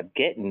question I kept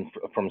getting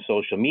from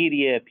social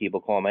media,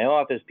 people calling my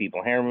office,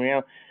 people hammering me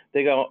out,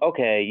 they go,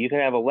 okay, you can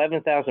have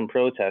 11,000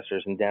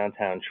 protesters in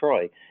downtown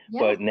Troy,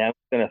 but now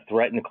you're going to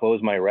threaten to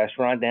close my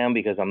restaurant down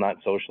because I'm not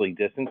socially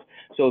distanced.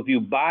 So if you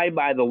abide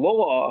by the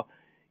law,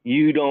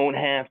 you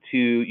have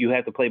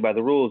to play by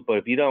the rules, but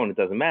if you don't, it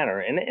doesn't matter.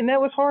 And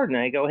that was hard. And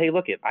I go, hey,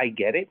 look, I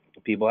get it.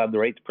 People have the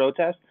right to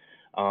protest.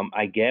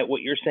 I get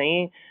what you're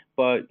saying,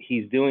 but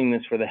he's doing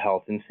this for the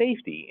health and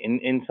safety.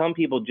 And some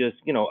people just,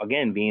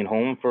 again, being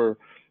home for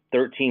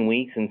 13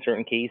 weeks in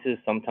certain cases,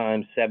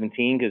 sometimes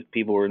 17, because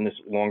people were in this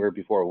longer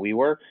before we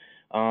were,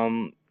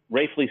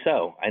 rightfully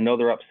so. I know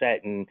they're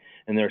upset and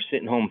they're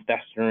sitting home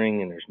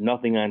festering, and there's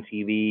nothing on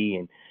TV,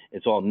 and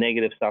it's all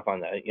negative stuff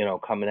on the,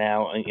 coming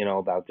out,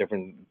 about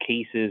different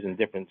cases and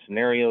different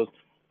scenarios.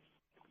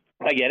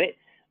 I get it,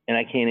 and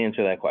I can't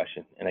answer that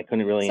question, and I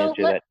couldn't really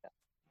answer that.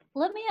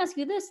 Let me ask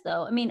you this,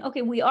 though. I mean,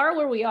 okay, we are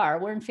where we are.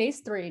 We're in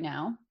phase 3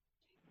 now.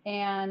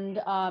 And,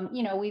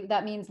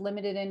 that means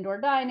limited indoor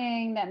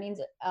dining. That means,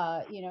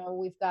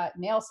 we've got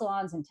nail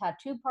salons and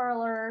tattoo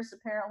parlors.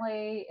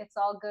 Apparently, it's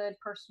all good.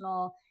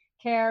 Personal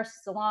care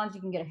salons,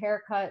 you can get a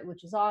haircut,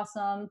 which is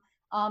awesome.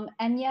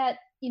 And yet,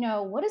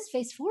 what does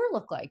phase 4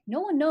 look like? No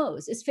one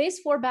knows. Is phase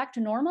 4 back to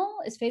normal?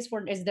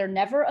 Is there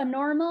never a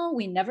normal?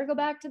 We never go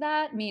back to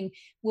that? I mean,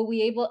 will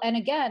we and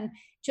again,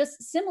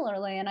 just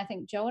similarly, and I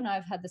think Joe and I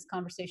have had this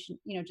conversation,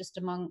 just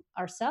among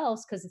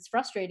ourselves, because it's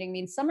frustrating. I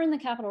mean, summer in the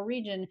capital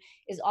region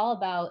is all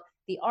about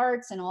the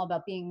arts and all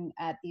about being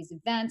at these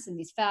events and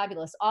these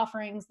fabulous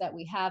offerings that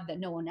we have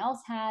that no one else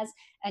has.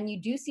 And you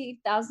do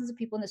see thousands of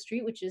people in the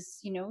street, which is,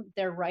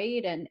 they're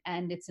right.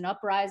 And it's an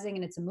uprising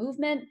and it's a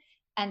movement.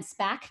 And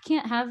SPAC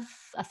can't have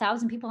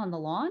 1,000 people on the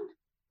lawn.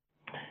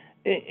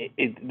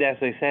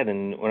 That's what I said.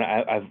 And when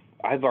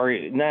I've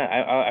argued,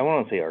 I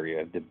won't say argue,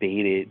 I've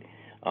debated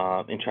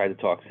and tried to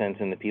talk sense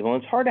into people.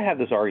 And it's hard to have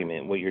this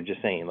argument, what you're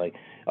just saying, like,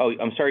 oh,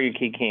 I'm sorry your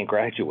kid can't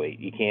graduate.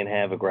 You can't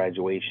have a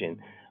graduation.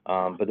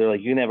 But they're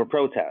like, you can have a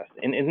protest.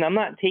 And I'm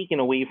not taking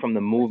away from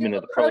the movement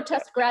of the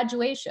protest.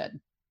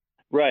 Graduation.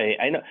 Right.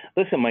 I know.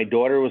 Listen, my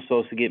daughter was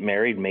supposed to get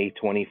married May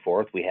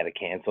 24th. We had it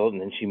canceled,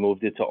 and then she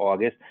moved it to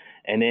August.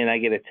 And then I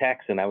get a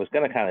text, and I was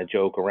going to kind of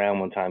joke around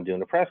one time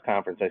doing a press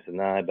conference. I said,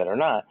 no, I better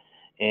not.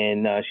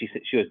 And she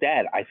goes,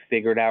 Dad, I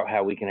figured out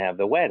how we can have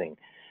the wedding.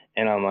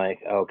 And I'm like,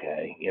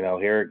 okay,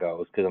 here it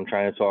goes, because I'm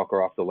trying to talk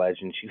her off the ledge.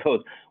 And she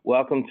goes,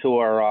 welcome to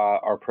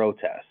our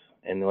protest.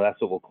 and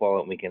that's what we'll call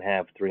it. And we can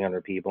have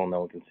 300 people and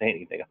no one can say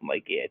anything. I'm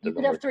like, yeah, it You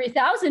doesn't could have work.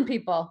 3,000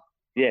 people.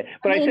 Yeah,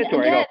 but I said to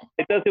her, I go,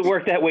 it doesn't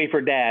work that way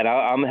for Dad.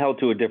 I'm held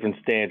to a different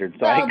standard.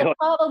 So well, the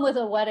problem with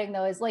a wedding,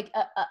 though, is like,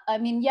 I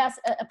mean, yes,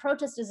 a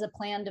protest is a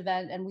planned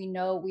event, and we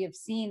have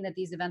seen that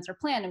these events are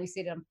planned, and we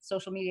see it on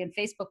social media and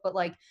Facebook. But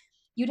like,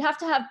 you'd have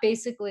to have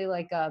basically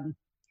like,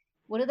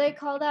 what do they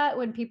call that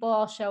when people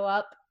all show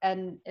up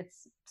and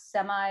it's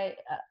like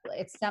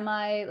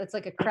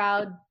a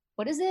crowd?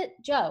 What is it,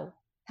 Joe?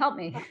 Help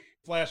me.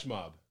 Flash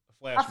mob.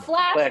 A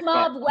flash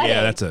mob wedding.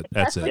 Yeah, that's it.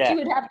 That's what you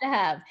would have to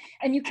have.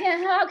 And you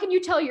can't, how can you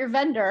tell your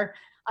vendor,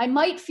 I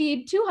might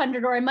feed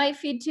 200 or I might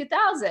feed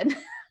 2,000?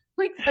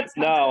 Like, that's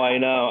no, I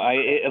know.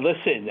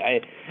 Listen,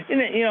 I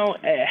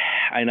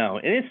know.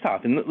 And it's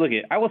tough. And look,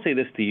 I will say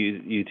this to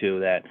you two,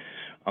 that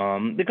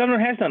the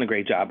governor has done a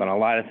great job on a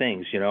lot of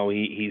things. You know,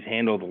 he's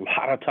handled a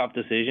lot of tough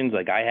decisions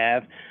like I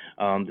have,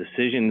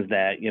 decisions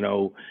that,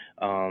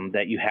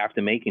 that you have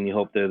to make and you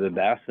hope they're the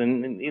best.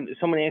 And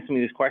someone asked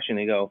me this question.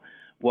 They go,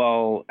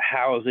 well,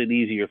 how is it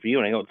easier for you?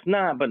 And I go, it's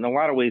not, but in a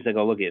lot of ways I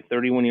go, look at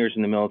 31 years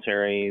in the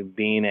military,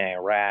 being in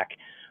Iraq,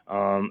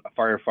 a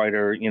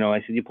firefighter,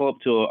 I said, you pull up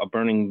to a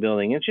burning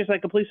building. It's just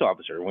like a police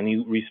officer. When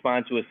you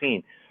respond to a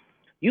scene,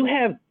 you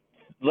have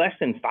less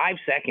than 5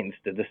 seconds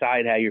to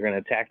decide how you're going to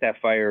attack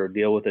that fire or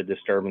deal with a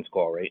disturbance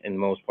call, right? In the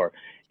most part.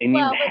 And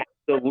you have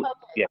to, okay.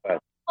 Yeah.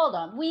 Hold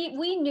on.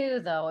 We knew,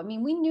 though, I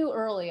mean, we knew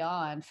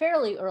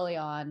fairly early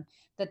on,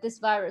 that this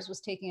virus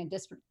was taking a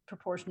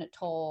disproportionate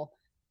toll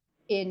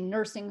in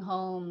nursing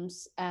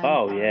homes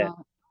and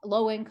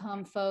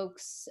low-income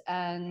folks,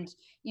 and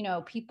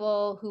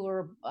people who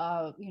were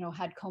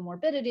had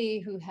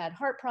comorbidity, who had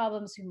heart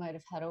problems, who might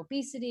have had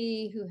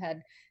obesity, who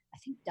had, I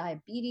think,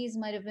 diabetes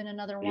might have been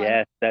another one.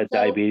 Yes,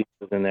 diabetes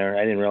was in there.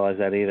 I didn't realize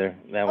that either.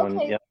 That one.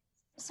 Yeah.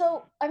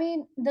 So, I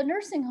mean, the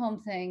nursing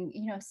home thing,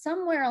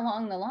 somewhere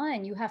along the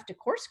line, you have to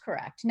course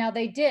correct. Now,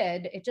 they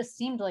did. It just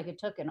seemed like it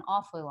took an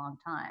awfully long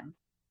time.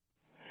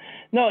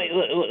 No,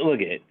 look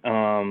at it.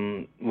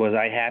 Was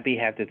I happy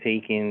have to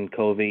take in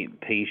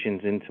COVID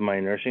patients into my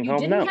nursing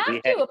home? You didn't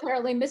have to.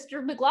 Apparently,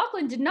 Mr.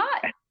 McLaughlin did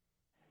not.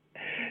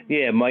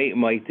 Yeah,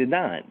 Mike did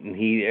not. And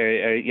he,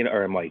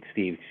 or Mike,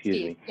 Steve, excuse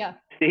me. Yeah.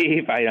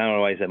 Steve, I don't know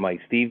why I said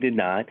Mike. Steve did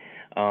not.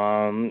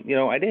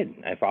 I did.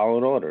 I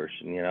followed orders.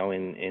 And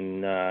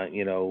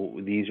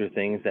these are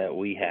things that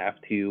we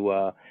have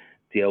to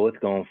deal with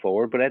going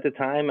forward. But at the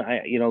time,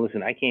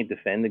 listen, I can't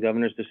defend the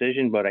governor's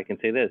decision, but I can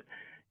say this.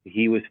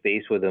 He was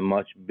faced with a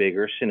much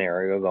bigger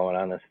scenario going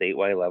on a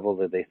statewide level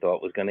that they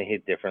thought was going to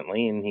hit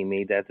differently, and he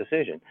made that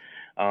decision.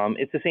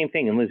 It's the same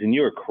thing. And listen,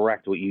 you were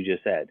correct what you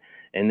just said.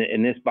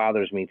 And this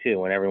bothers me too,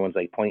 when everyone's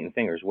like pointing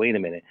fingers. Wait a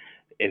minute.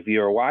 If you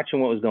were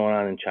watching what was going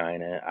on in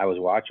China, I was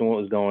watching what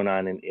was going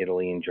on in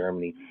Italy and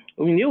Germany.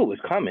 We knew it was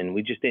coming.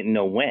 We just didn't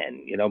know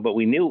when, but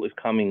we knew it was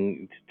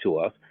coming to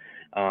us.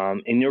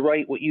 And you're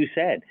right what you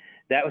said.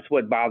 That was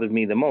what bothered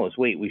me the most.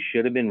 Wait, we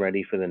should have been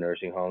ready for the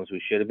nursing homes. We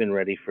should have been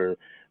ready for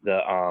the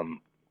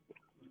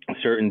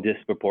certain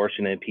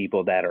disproportionate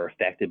people that are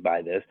affected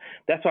by this.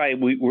 That's why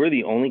we're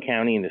the only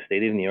county in the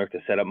state of New York to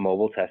set up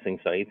mobile testing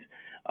sites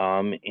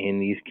in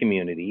these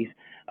communities.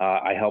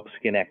 I help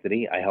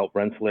Schenectady. I help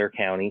Rensselaer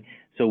County.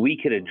 So we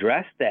could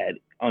address that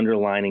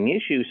underlying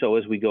issue. So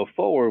as we go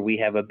forward, we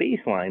have a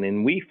baseline.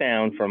 And we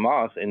found from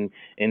us, and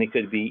it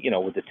could be,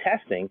 with the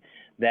testing,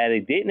 that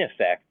it didn't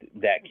affect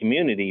that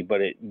community,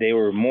 but they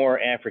were more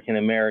African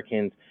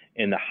Americans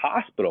in the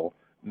hospital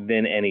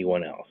than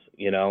anyone else,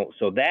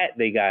 so that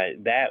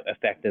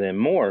affected them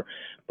more.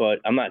 But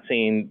I'm not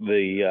saying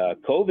the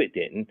COVID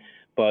didn't,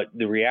 but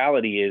the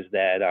reality is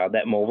that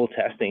that mobile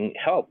testing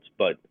helped,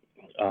 but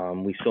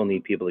we still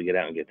need people to get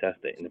out and get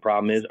tested. And the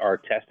problem is our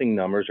testing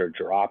numbers are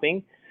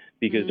dropping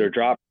because they're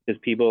dropping because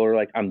people are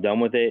like, I'm done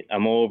with it.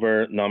 I'm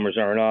over. Numbers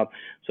aren't up.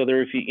 So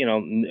there, if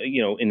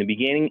in the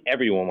beginning,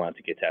 everyone wanted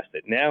to get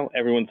tested. Now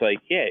everyone's like,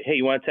 yeah, hey,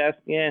 you want to test?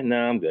 Yeah, no,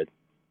 I'm good.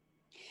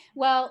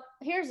 Well,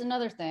 here's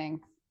another thing.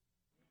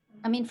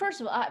 I mean, first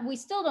of all, we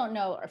still don't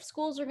know if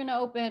schools are going to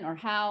open or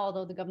how,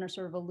 although the governor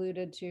sort of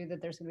alluded to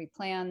that there's going to be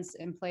plans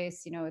in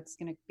place. It's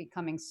going to be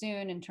coming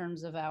soon in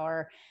terms of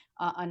our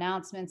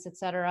announcements, et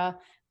cetera.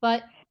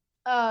 But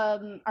are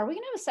we going to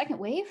have a second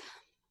wave?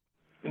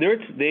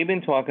 They've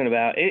been talking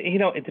about it.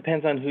 It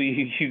depends on who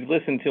you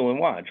listen to and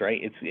watch,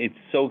 right? It's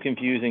so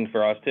confusing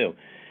for us too.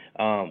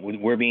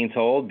 We're being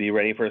told be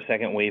ready for a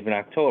second wave in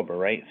October,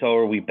 right? So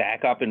are we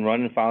back up and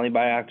running finally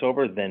by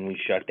October? Then we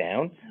shut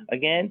down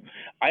again.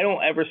 I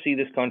don't ever see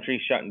this country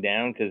shutting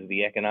down because of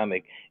the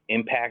economic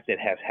impact it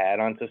has had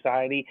on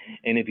society.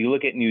 And if you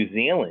look at New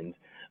Zealand,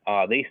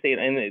 they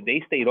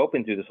stayed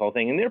open through this whole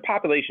thing, and their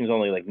population is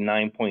only like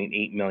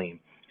 9.8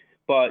 million,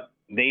 but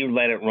they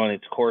let it run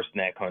its course in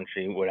that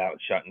country without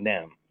shutting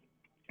down.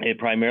 It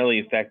primarily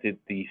affected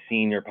the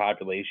senior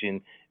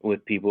population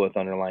with people with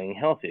underlying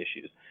health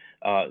issues.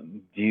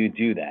 Do you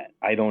do that?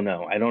 I don't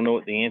know. I don't know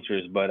what the answer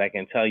is, but I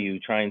can tell you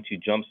trying to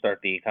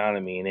jumpstart the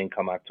economy and then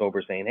come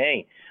October saying,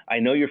 hey, I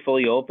know you're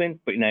fully open,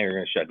 but now you're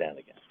going to shut down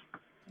again.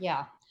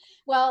 Yeah.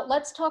 Well,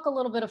 let's talk a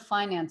little bit of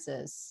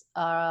finances.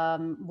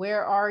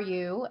 Where are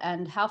you,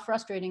 and how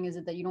frustrating is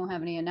it that you don't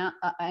have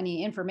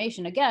any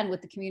information? Again,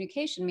 with the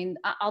communication. I mean,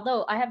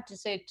 although I have to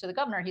say to the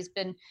governor, he's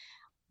been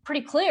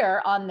pretty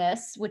clear on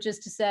this, which is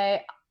to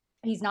say,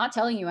 he's not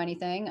telling you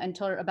anything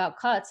about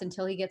cuts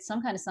until he gets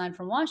some kind of sign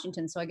from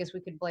Washington. So I guess we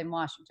could blame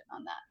Washington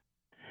on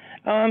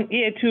that.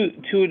 Yeah,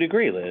 to a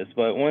degree, Liz.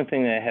 But one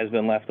thing that has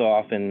been left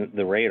off in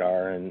the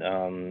radar, and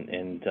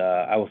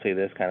I will say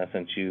this, kind of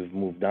since you've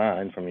moved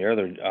on from your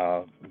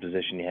other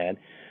position you had,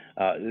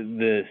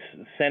 the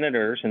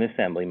senators and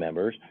assembly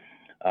members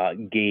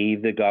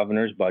gave the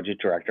governor's budget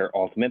director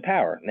ultimate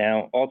power.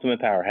 Now,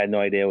 ultimate power, had no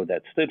idea what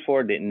that stood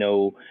for, didn't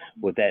know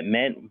what that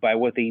meant by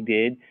what they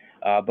did.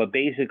 But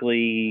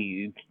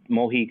basically,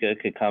 Mojica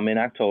could come in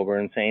October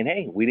and saying,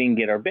 hey, we didn't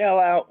get our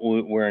bailout,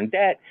 we're in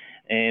debt,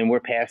 and we're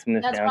passing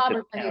this That's down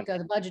Robert to Mojica,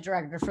 the budget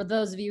director. For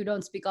those of you who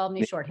don't speak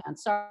Albany shorthand.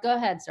 Sorry, go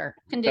ahead, sir.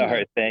 Continue.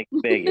 Sorry, thank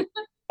you.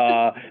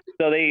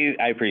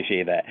 I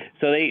appreciate that.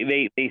 So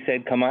they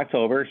said come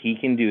October, he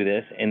can do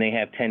this, and they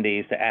have 10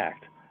 days to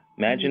act.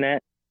 Imagine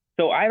that.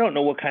 So I don't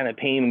know what kind of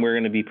pain we're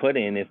going to be put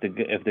in if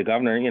the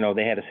governor,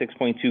 they had a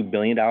 $6.2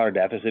 billion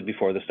deficit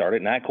before the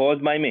start, not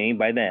caused by me,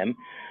 by them.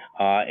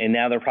 And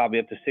now they're probably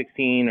up to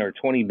 16 or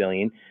 20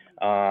 billion.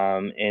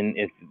 And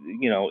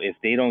if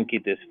they don't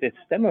get this fifth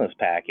stimulus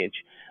package,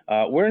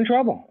 we're in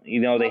trouble.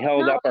 They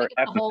held up our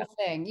the whole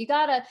thing. You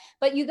gotta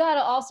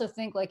also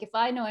think, like, if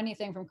I know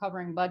anything from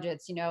covering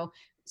budgets,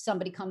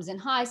 somebody comes in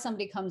high,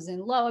 somebody comes in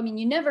low. I mean,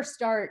 you never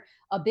start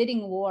a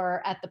bidding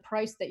war at the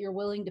price that you're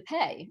willing to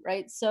pay,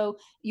 right? So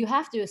you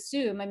have to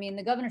assume, I mean,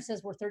 the governor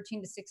says we're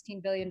 13 to 16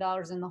 billion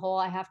dollars in the hole.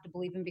 I have to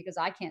believe him because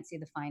I can't see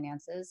the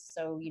finances.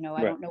 So,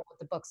 I don't know what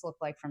the books look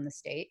like from the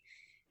state.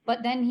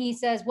 But then he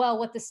says, well,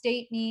 what the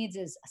state needs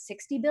is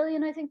 60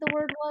 billion, I think the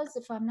word was,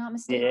 if I'm not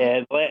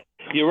mistaken. Yeah,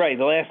 you're right.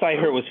 The last I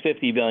heard was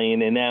 50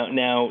 billion, and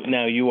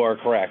now you are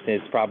correct.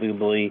 It's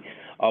probably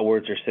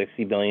upwards of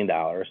 $60 billion.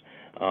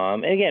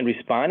 And again,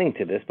 responding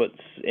to this, but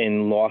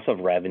in loss of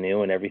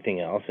revenue and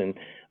everything else, and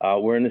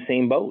we're in the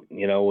same boat.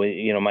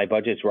 My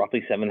budget's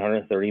roughly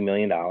 $730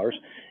 million,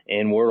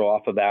 and we're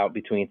off about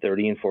between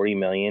 30 and 40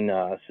 million.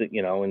 And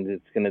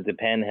it's going to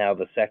depend how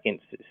the second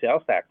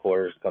sales tax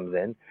quarter comes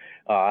in,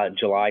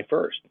 July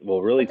 1st.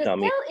 Will really tell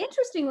me.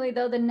 Interestingly,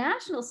 though, the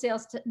national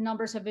sales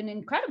numbers have been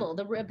incredible.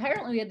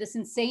 Apparently, we had this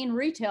insane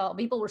retail.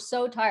 People were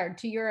so tired.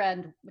 To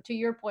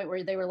your point,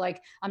 where they were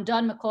like, "I'm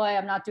done, McCoy.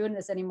 I'm not doing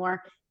this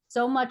anymore."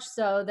 So much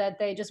so that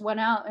they just went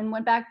out and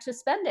went back to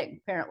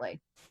spending,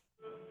 apparently.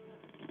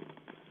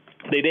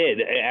 They did.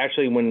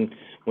 Actually, when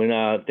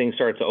things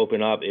started to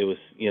open up, it was,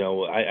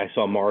 I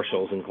saw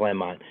Marshalls in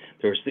Glenmont.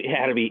 There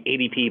had to be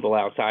 80 people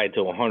outside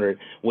to 100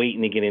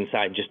 waiting to get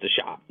inside just to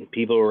shop.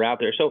 People were out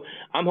there. So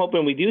I'm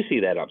hoping we do see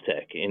that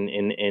uptick.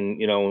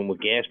 And with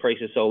gas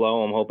prices so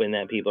low, I'm hoping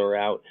that people are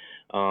out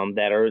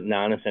that are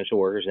non-essential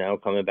workers now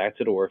coming back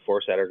to the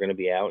workforce that are going to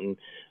be out, and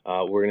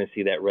we're going to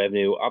see that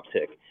revenue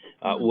uptick.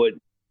 What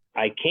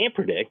I can't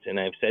predict, and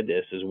I've said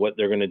this, is what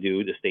they're going to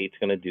do, the state's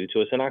going to do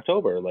to us in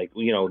October. Like,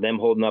 them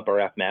holding up our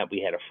FMAP. We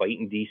had a fight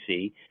in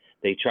D.C.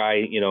 They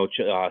tried,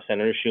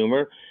 Senator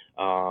Schumer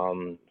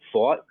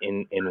fought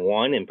and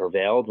won and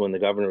prevailed when the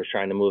governor was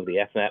trying to move the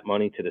FMAP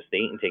money to the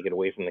state and take it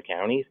away from the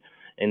counties.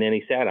 And then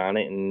he sat on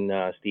it, and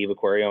Steve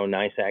Aquario and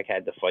NYSAC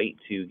had to fight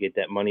to get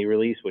that money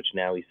released, which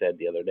now he said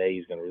the other day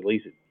he's going to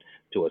release it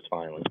to us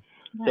finally.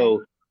 Right.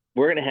 So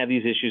we're going to have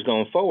these issues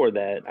going forward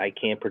that I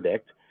can't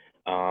predict.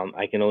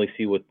 I can only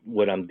see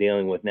what I'm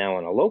dealing with now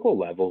on a local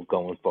level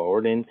going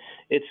forward, and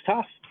it's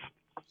tough.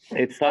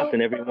 It's tough,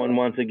 and everyone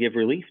wants to give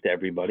relief to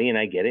everybody, and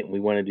I get it. We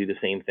want to do the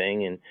same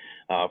thing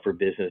and for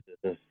businesses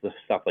and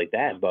stuff like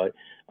that, but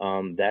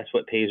that's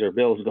what pays our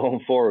bills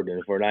going forward, and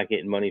if we're not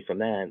getting money from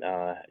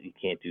that, you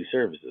can't do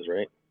services,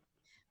 right?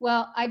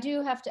 Well, I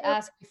do have to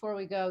ask before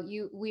we go,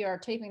 we are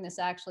taping this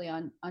actually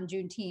on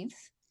Juneteenth,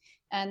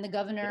 and the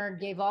governor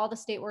gave all the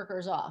state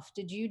workers off.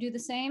 Did you do the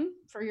same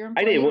for your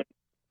employees? I did.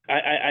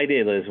 I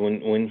did, Liz.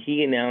 When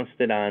he announced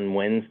it on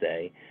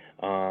Wednesday,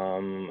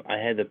 I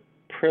had the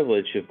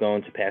privilege of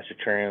going to Pastor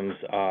Tram's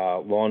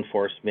law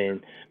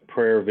enforcement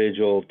prayer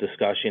vigil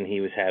discussion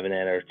he was having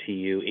at our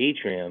TU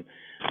atrium.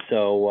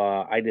 So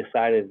I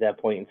decided at that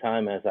point in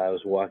time, as I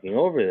was walking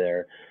over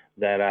there,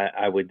 that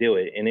I would do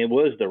it, and it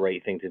was the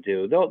right thing to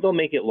do. They'll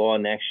make it law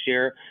next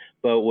year,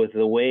 but with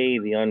the way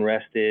the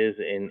unrest is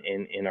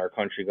in our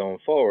country going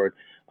forward,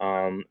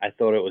 I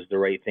thought it was the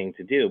right thing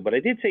to do. But I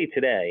did say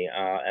today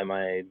at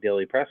my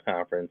daily press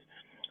conference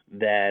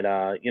that,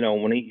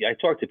 when I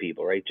talk to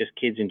people, right, just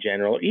kids in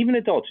general, even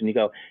adults, and you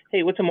go,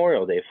 hey, what's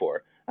Memorial Day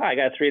for? Oh, I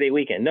got a 3-day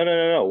weekend.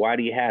 No. Why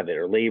do you have it?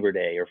 Or Labor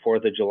Day or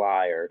 4th of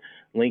July or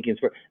Lincoln's.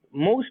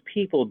 Most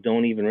people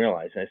don't even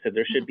realize. And I said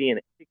there should be an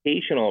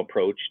educational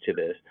approach to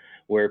this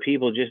where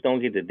people just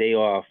don't get the day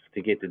off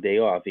to get the day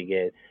off. You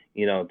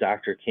get,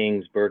 Dr.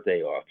 King's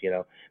birthday off.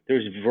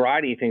 There's a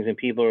variety of things, and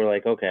people are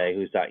like, okay,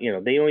 who's that?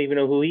 They don't even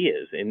know who he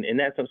is. And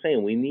that's what I'm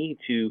saying. We need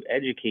to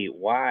educate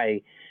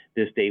why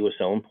this day was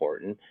so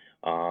important,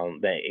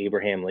 that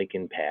Abraham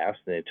Lincoln passed,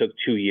 and it took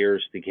 2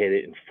 years to get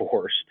it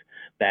enforced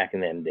back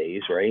in them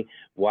days, right?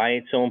 Why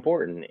it's so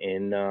important,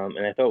 and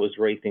I thought it was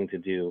the right thing to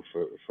do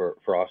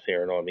for us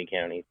here in Albany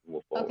County to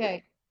move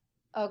forward.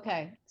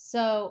 Okay.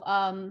 So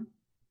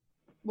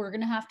we're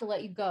gonna have to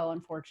let you go,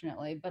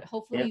 unfortunately, but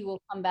hopefully you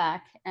will come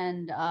back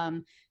and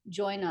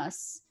join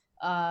us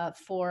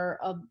for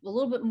a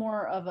little bit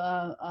more of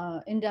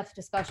a in-depth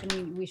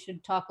discussion. We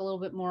should talk a little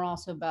bit more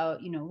also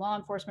about, law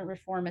enforcement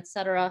reform,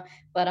 etc.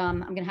 But I'm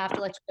gonna have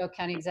to let you go,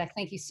 County Exec.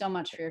 Thank you so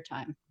much for your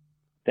time.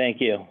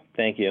 Thank you. All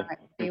right,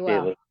 be Appreciate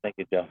well. it. Thank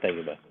you, Joe. Thank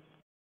you, bye.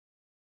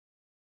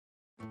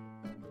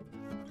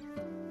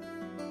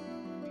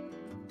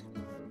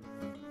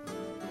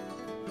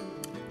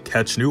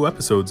 Catch new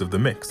episodes of The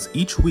Mix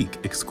each week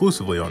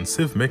exclusively on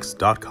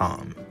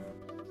civmix.com.